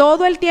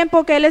 Todo el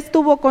tiempo que él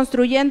estuvo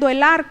construyendo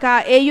el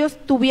arca, ellos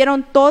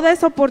tuvieron toda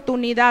esa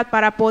oportunidad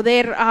para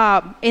poder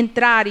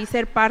entrar y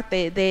ser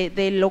parte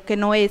de lo que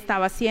Noé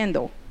estaba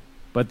haciendo.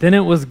 But then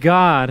it was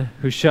God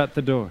who shut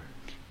the door.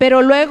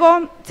 Pero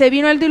luego se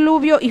vino el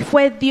diluvio y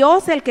fue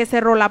Dios el que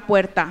cerró la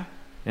puerta.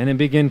 And it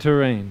began to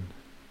rain.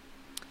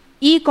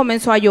 Y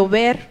comenzó a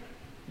llover.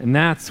 And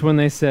that's when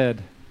they said,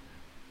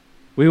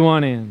 we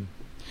want in.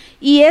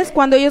 Y es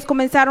cuando ellos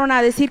comenzaron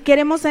a decir,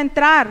 queremos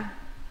entrar.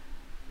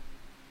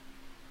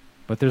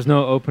 But there's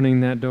no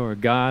opening that door.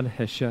 God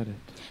has shut it.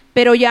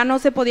 Pero ya no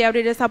se podía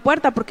abrir esa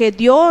puerta porque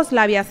Dios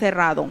la había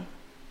cerrado.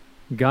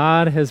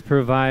 God has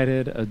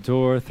provided a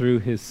door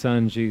through his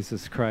son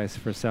Jesus Christ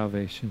for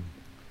salvation.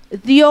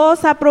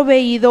 Dios ha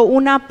proveído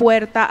una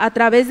puerta a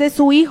través de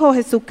su Hijo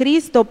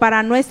Jesucristo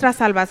para nuestra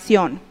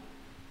salvación.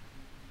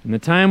 And the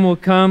time will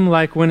come,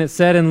 like when it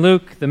said in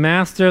Luke, the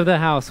master of the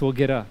house will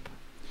get up.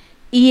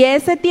 Y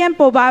ese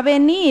tiempo va a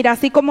venir,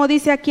 así como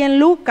dice aquí en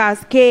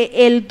Lucas, que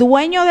el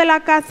dueño de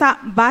la casa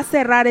va a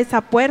cerrar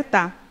esa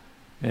puerta.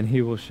 And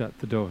he will shut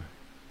the door.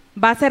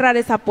 Va a cerrar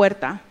esa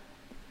puerta.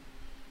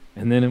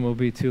 And then it will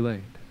be too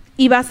late.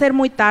 Y va a ser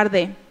muy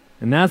tarde.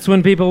 And that's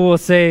when people will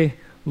say,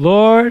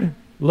 Lord,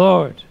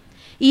 Lord.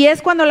 Y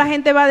es cuando la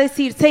gente va a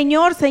decir,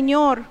 Señor,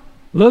 Señor.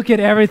 Look at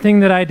everything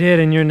that I did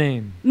in your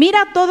name.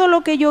 Mira todo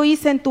lo que yo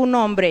hice en tu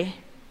nombre.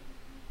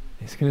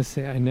 He's going to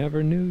say, I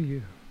never knew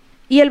you.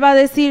 Y él va a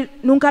decir,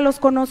 nunca los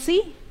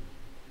conocí.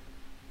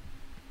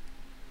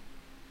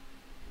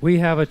 We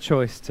have a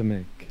choice to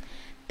make.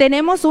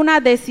 Tenemos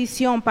una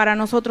decisión para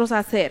nosotros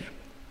hacer.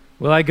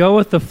 Will I go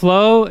with the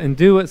flow and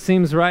do what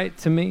seems right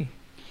to me?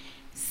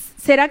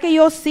 ¿Será que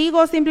yo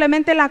sigo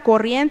simplemente la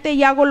corriente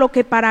y hago lo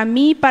que para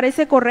mí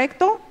parece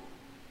correcto?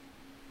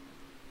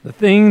 The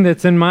thing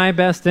that's in my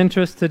best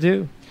interest to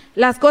do?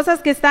 las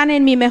cosas que están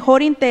en mi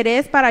mejor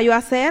interés para yo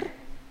hacer.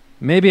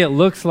 Maybe it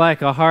looks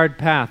like a hard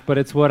path, but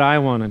it's what I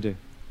want to do.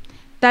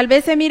 Tal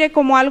vez se mire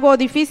como algo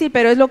difícil,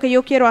 pero es lo que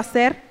yo quiero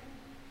hacer.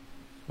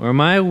 Or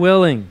am I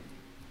willing,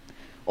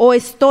 ¿O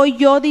estoy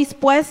yo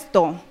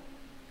dispuesto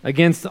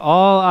against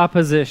all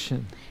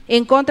opposition,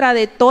 en contra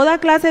de toda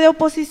clase de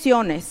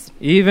oposiciones,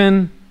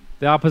 even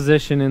the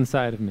opposition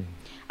inside of me,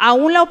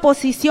 aún la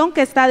oposición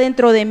que está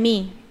dentro de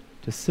mí,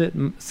 to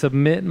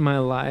submit my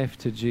life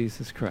to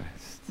Jesus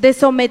Christ de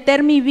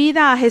someter mi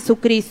vida a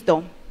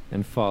Jesucristo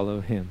and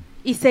follow Him?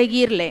 y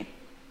seguirle?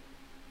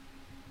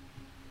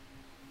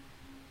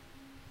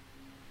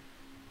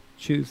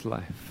 Choose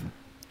life.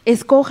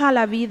 Escoja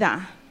la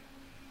vida.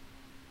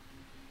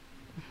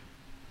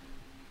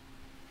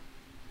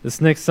 This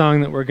next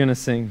song that we're going to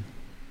sing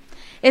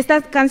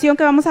Esta canción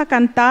que vamos a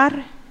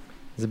cantar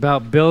is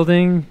about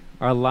building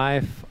our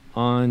life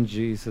on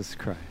Jesus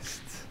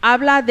Christ.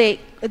 habla de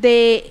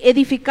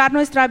edificar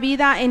nuestra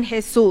vida en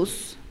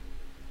Jesús.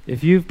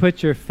 If you've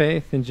put your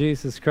faith in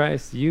Jesus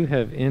Christ, you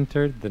have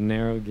entered the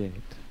narrow gate.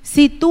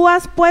 Si tú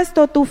has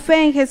puesto tu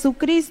fe en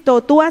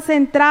Jesucristo, tú has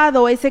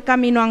entrado ese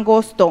camino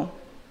angosto.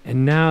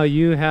 And now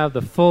you have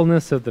the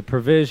fullness of the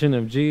provision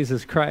of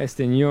Jesus Christ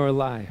in your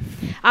life.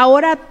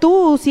 Ahora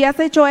tú, si has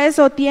hecho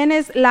eso,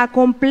 tienes la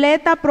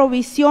completa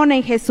provisión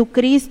en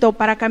Jesucristo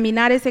para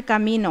caminar ese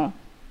camino.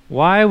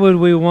 Why would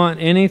we want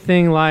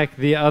anything like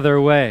the other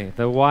way,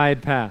 the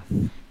wide path?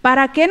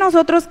 ¿Para qué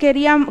nosotros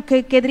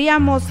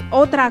queríamos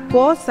otra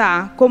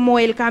cosa como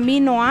el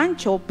camino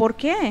ancho? ¿Por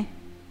qué?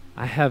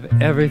 I have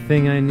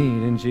everything I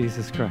need in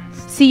Jesus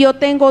Christ. Si yo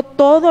tengo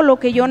todo lo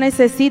que yo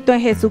necesito en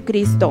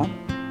Jesucristo.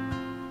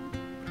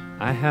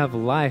 I have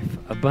life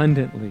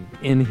abundantly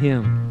in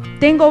Him.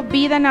 Tengo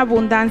vida en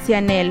abundancia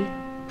en Él.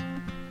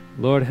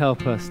 Lord,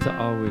 help us to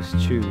always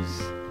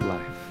choose life.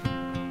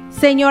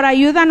 Señor,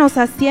 ayúdanos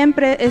a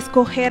siempre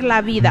escoger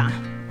la vida.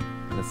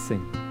 Let's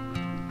sing.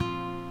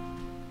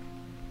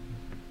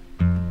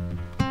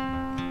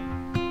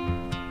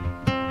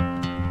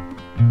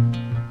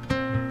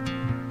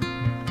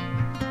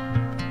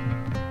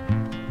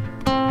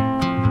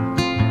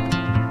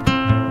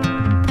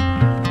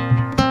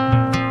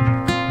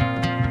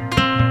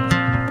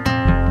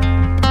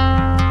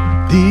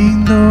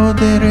 Digno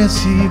de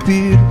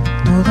recibir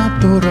toda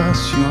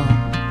adoración,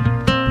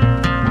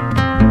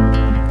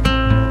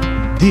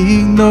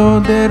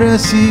 digno de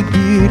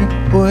recibir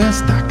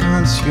esta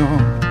canción,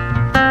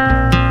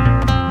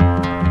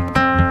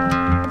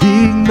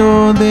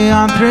 digno de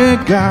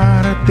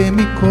entregarte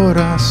mi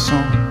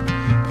corazón,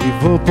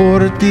 vivo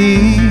por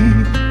ti.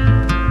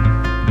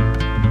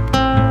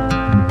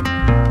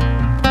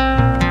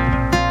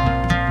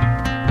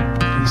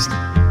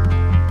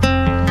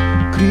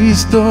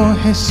 Cristo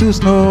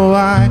Jesús, no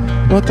hay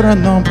otro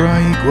nombre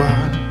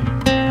igual.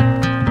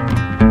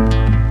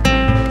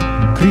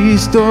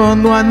 Cristo,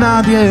 no hay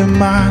nadie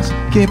más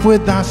que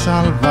pueda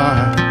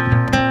salvar.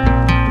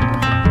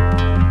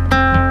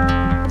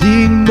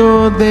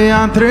 Digno de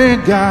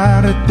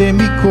entregarte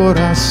mi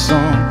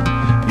corazón,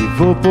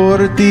 vivo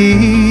por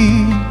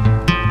ti,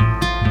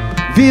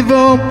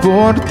 vivo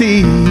por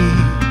ti.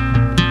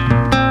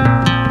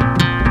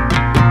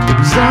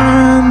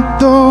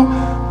 Santo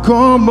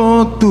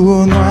como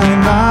tú no hay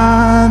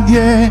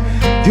nadie,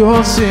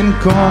 Dios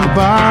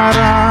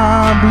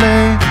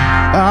incomparable.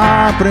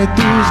 Abre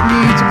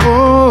mis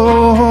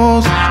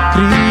ojos,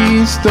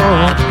 Cristo,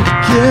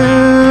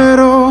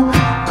 quiero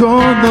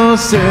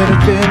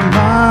conocerte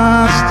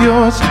más,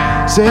 Dios,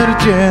 ser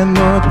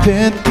lleno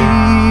de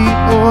ti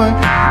hoy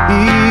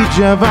y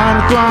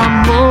llevar tu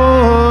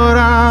amor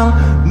al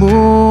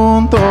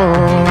mundo.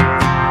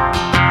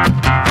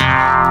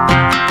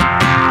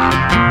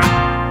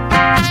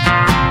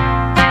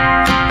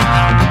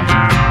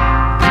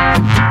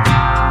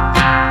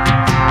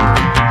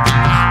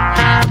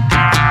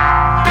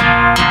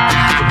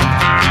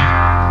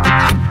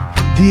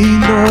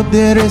 Digno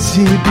de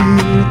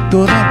recibir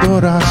toda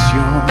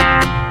adoración,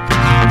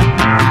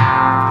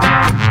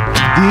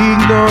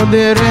 digno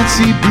de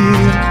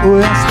recibir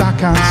esta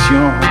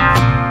canción,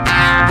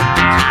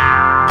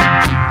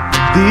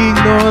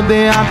 digno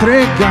de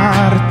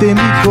entregarte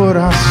mi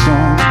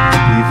corazón,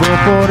 vivo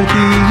por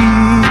ti.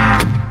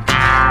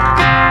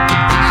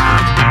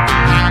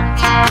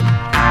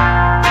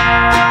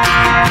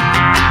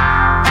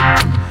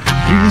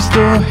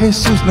 Cristo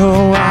Jesús,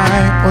 no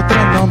hay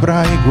otro nombre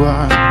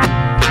igual.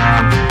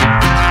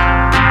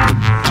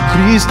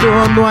 Cristo,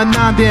 no hay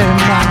nadie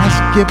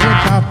más que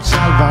pueda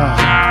salvar.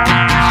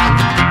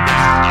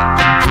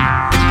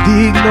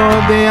 Digno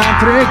de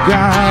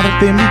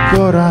entregarte mi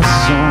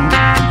corazón,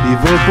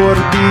 vivo por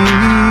ti,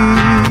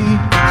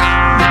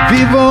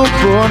 vivo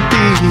por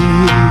ti.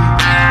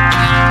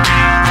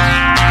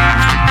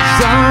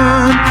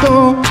 Santo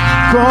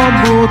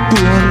como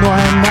tú no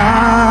hay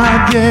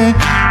nadie,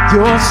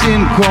 Dios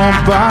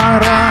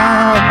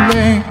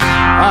incomparable.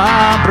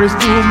 Abres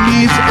tú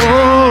mis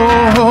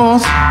ojos,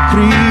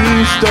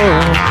 Cristo,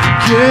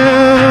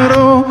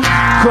 quiero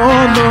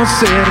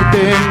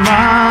conocerte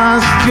más,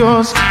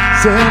 Dios,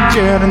 ser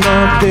lleno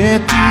de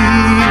ti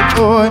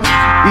hoy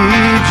y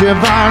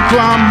llevar tu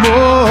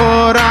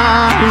amor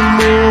al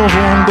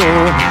mundo.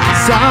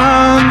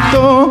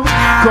 Santo,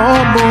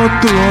 como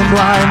tú no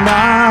hay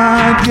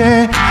nadie,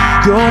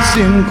 Dios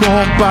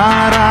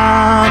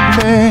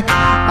incomparable.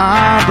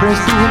 Abres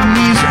tú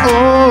mis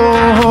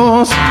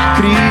ojos,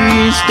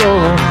 Cristo,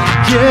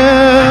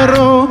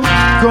 quiero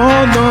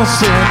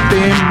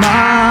conocerte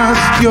más,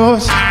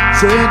 Dios,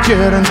 ser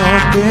lleno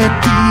de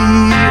ti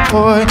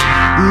hoy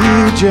y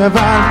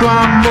llevar tu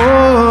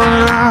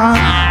amor al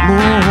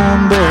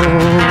mundo.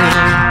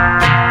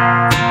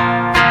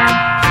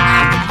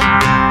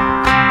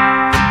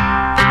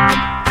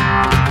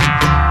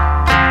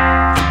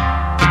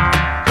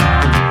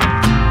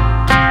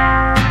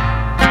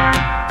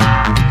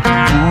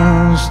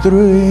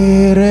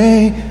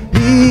 Construiré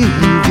mi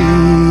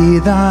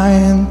vida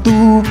en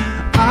tu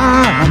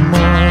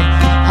amor,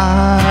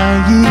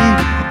 allí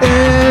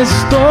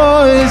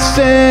estoy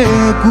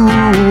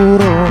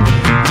seguro.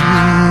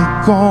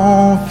 Mi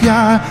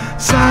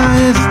confianza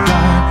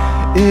está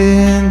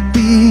en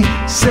ti,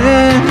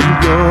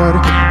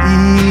 Señor,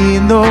 y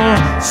no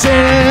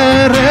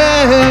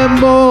seré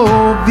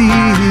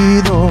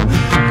movido.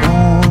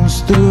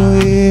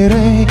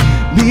 Construiré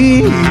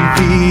mi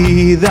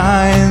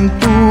vida en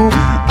tu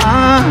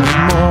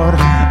amor,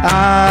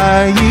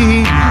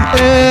 allí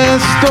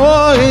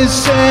estoy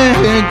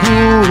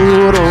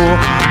seguro.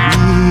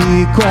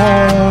 Mi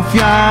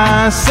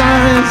confianza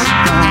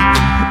está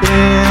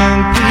en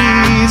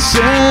ti,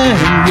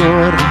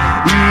 Señor,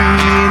 y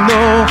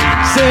no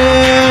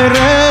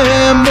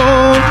seré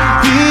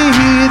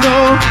movido.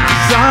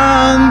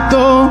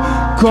 Santo,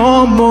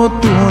 como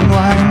tú no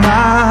hay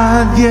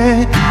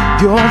nadie,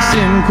 Dios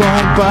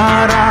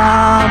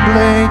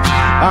incomparable.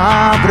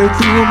 Abre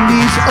tú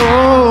mis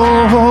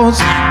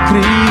ojos,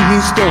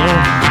 Cristo,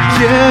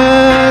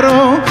 quiero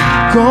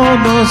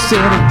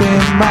conocerte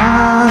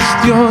más,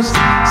 Dios,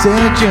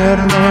 ser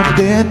lleno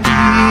de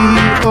ti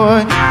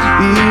hoy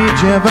y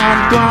llevar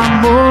tu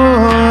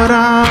amor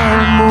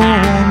al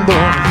mundo.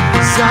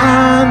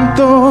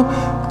 Santo,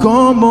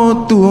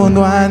 como tú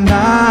no hay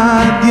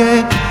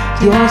nadie,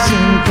 Dios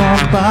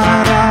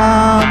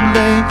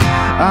incomparable.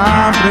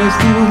 Abres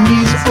tú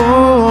mis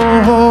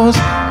ojos,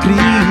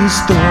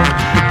 Cristo,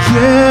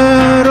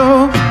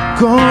 quiero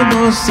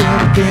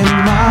conocerte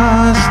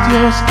más,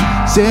 Dios,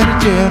 ser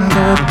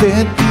lleno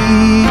de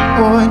ti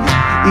hoy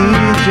y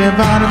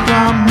llevar tu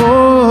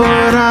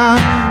amor al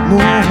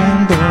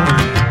mundo.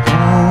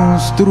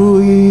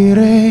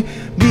 Construiré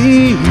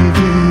mi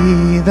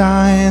vida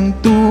en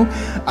tu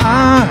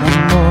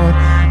amor,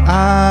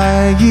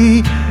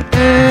 allí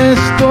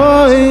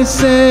estoy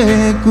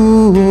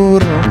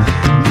seguro.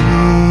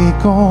 Mi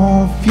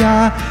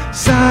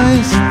confianza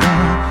está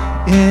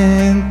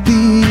en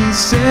ti,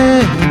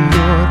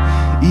 Señor,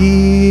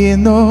 y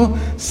no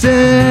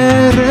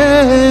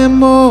seré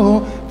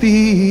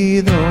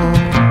movido.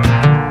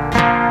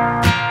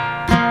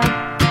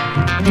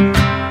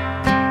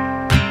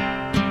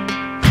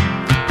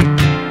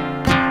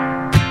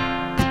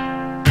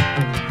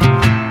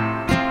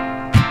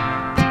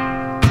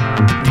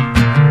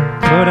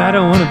 Lord, I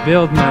don't want to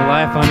build my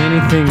life on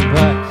anything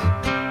but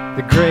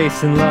the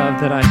grace and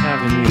love that I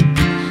have in you.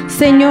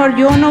 Señor,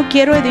 yo no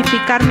quiero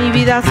edificar mi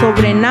vida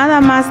sobre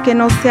nada más que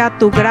no sea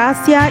tu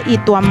gracia y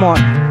tu amor.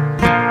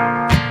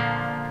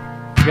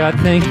 God,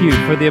 thank you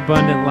for the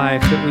abundant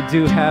life that we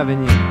do have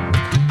in you.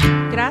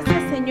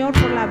 Gracias, Señor,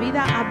 por la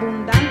vida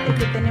abundante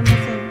que tenemos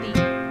en ti.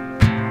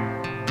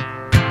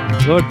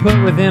 Lord, put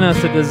within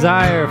us a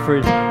desire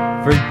for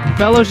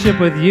fellowship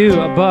with you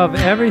above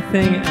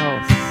everything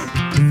else.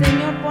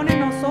 Señor, pone en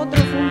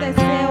nosotros un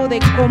deseo de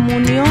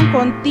comunión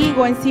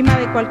contigo encima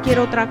de cualquier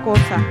otra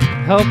cosa.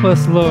 Help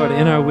us, Lord,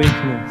 in our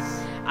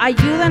weakness.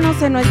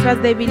 Ayúdanos en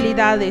nuestras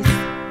debilidades.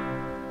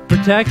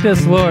 Protect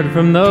us, Lord,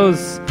 from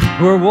those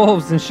who are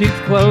wolves in sheep's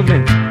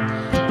clothing.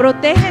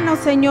 Protégenos,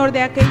 Señor,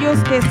 de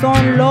aquellos que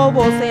son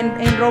lobos en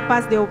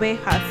ropas de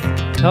ovejas.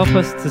 Help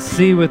us to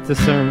see with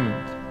discernment.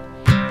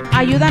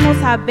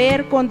 Ayúdanos a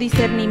ver con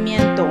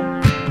discernimiento.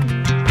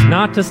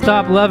 Not to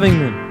stop loving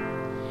them.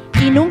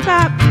 Y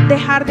nunca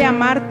dejar de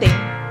amarte.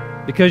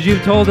 Because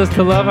you've told us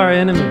to love our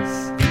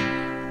enemies.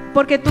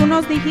 Porque tú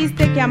nos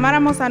dijiste que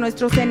amáramos a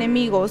nuestros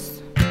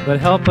enemigos. But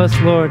help us,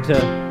 Lord, to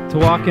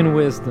walk in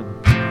wisdom.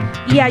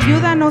 Y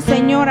ayúdanos,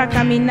 Señor, a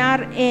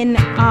caminar en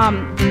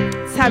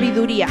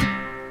sabiduría.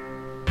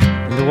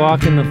 And to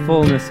walk in the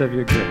fullness of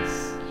your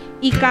grace.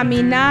 Y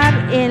caminar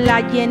en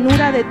la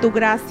llenura de tu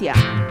gracia.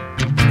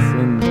 It's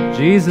in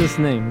Jesus'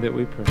 name that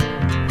we pray.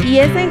 Y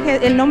es en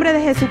el nombre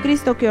de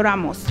Jesucristo que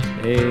oramos.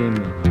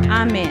 Amen.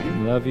 Amén.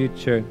 Love you,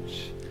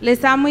 church.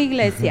 Les amo,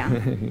 iglesia.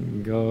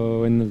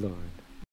 Go in the Lord.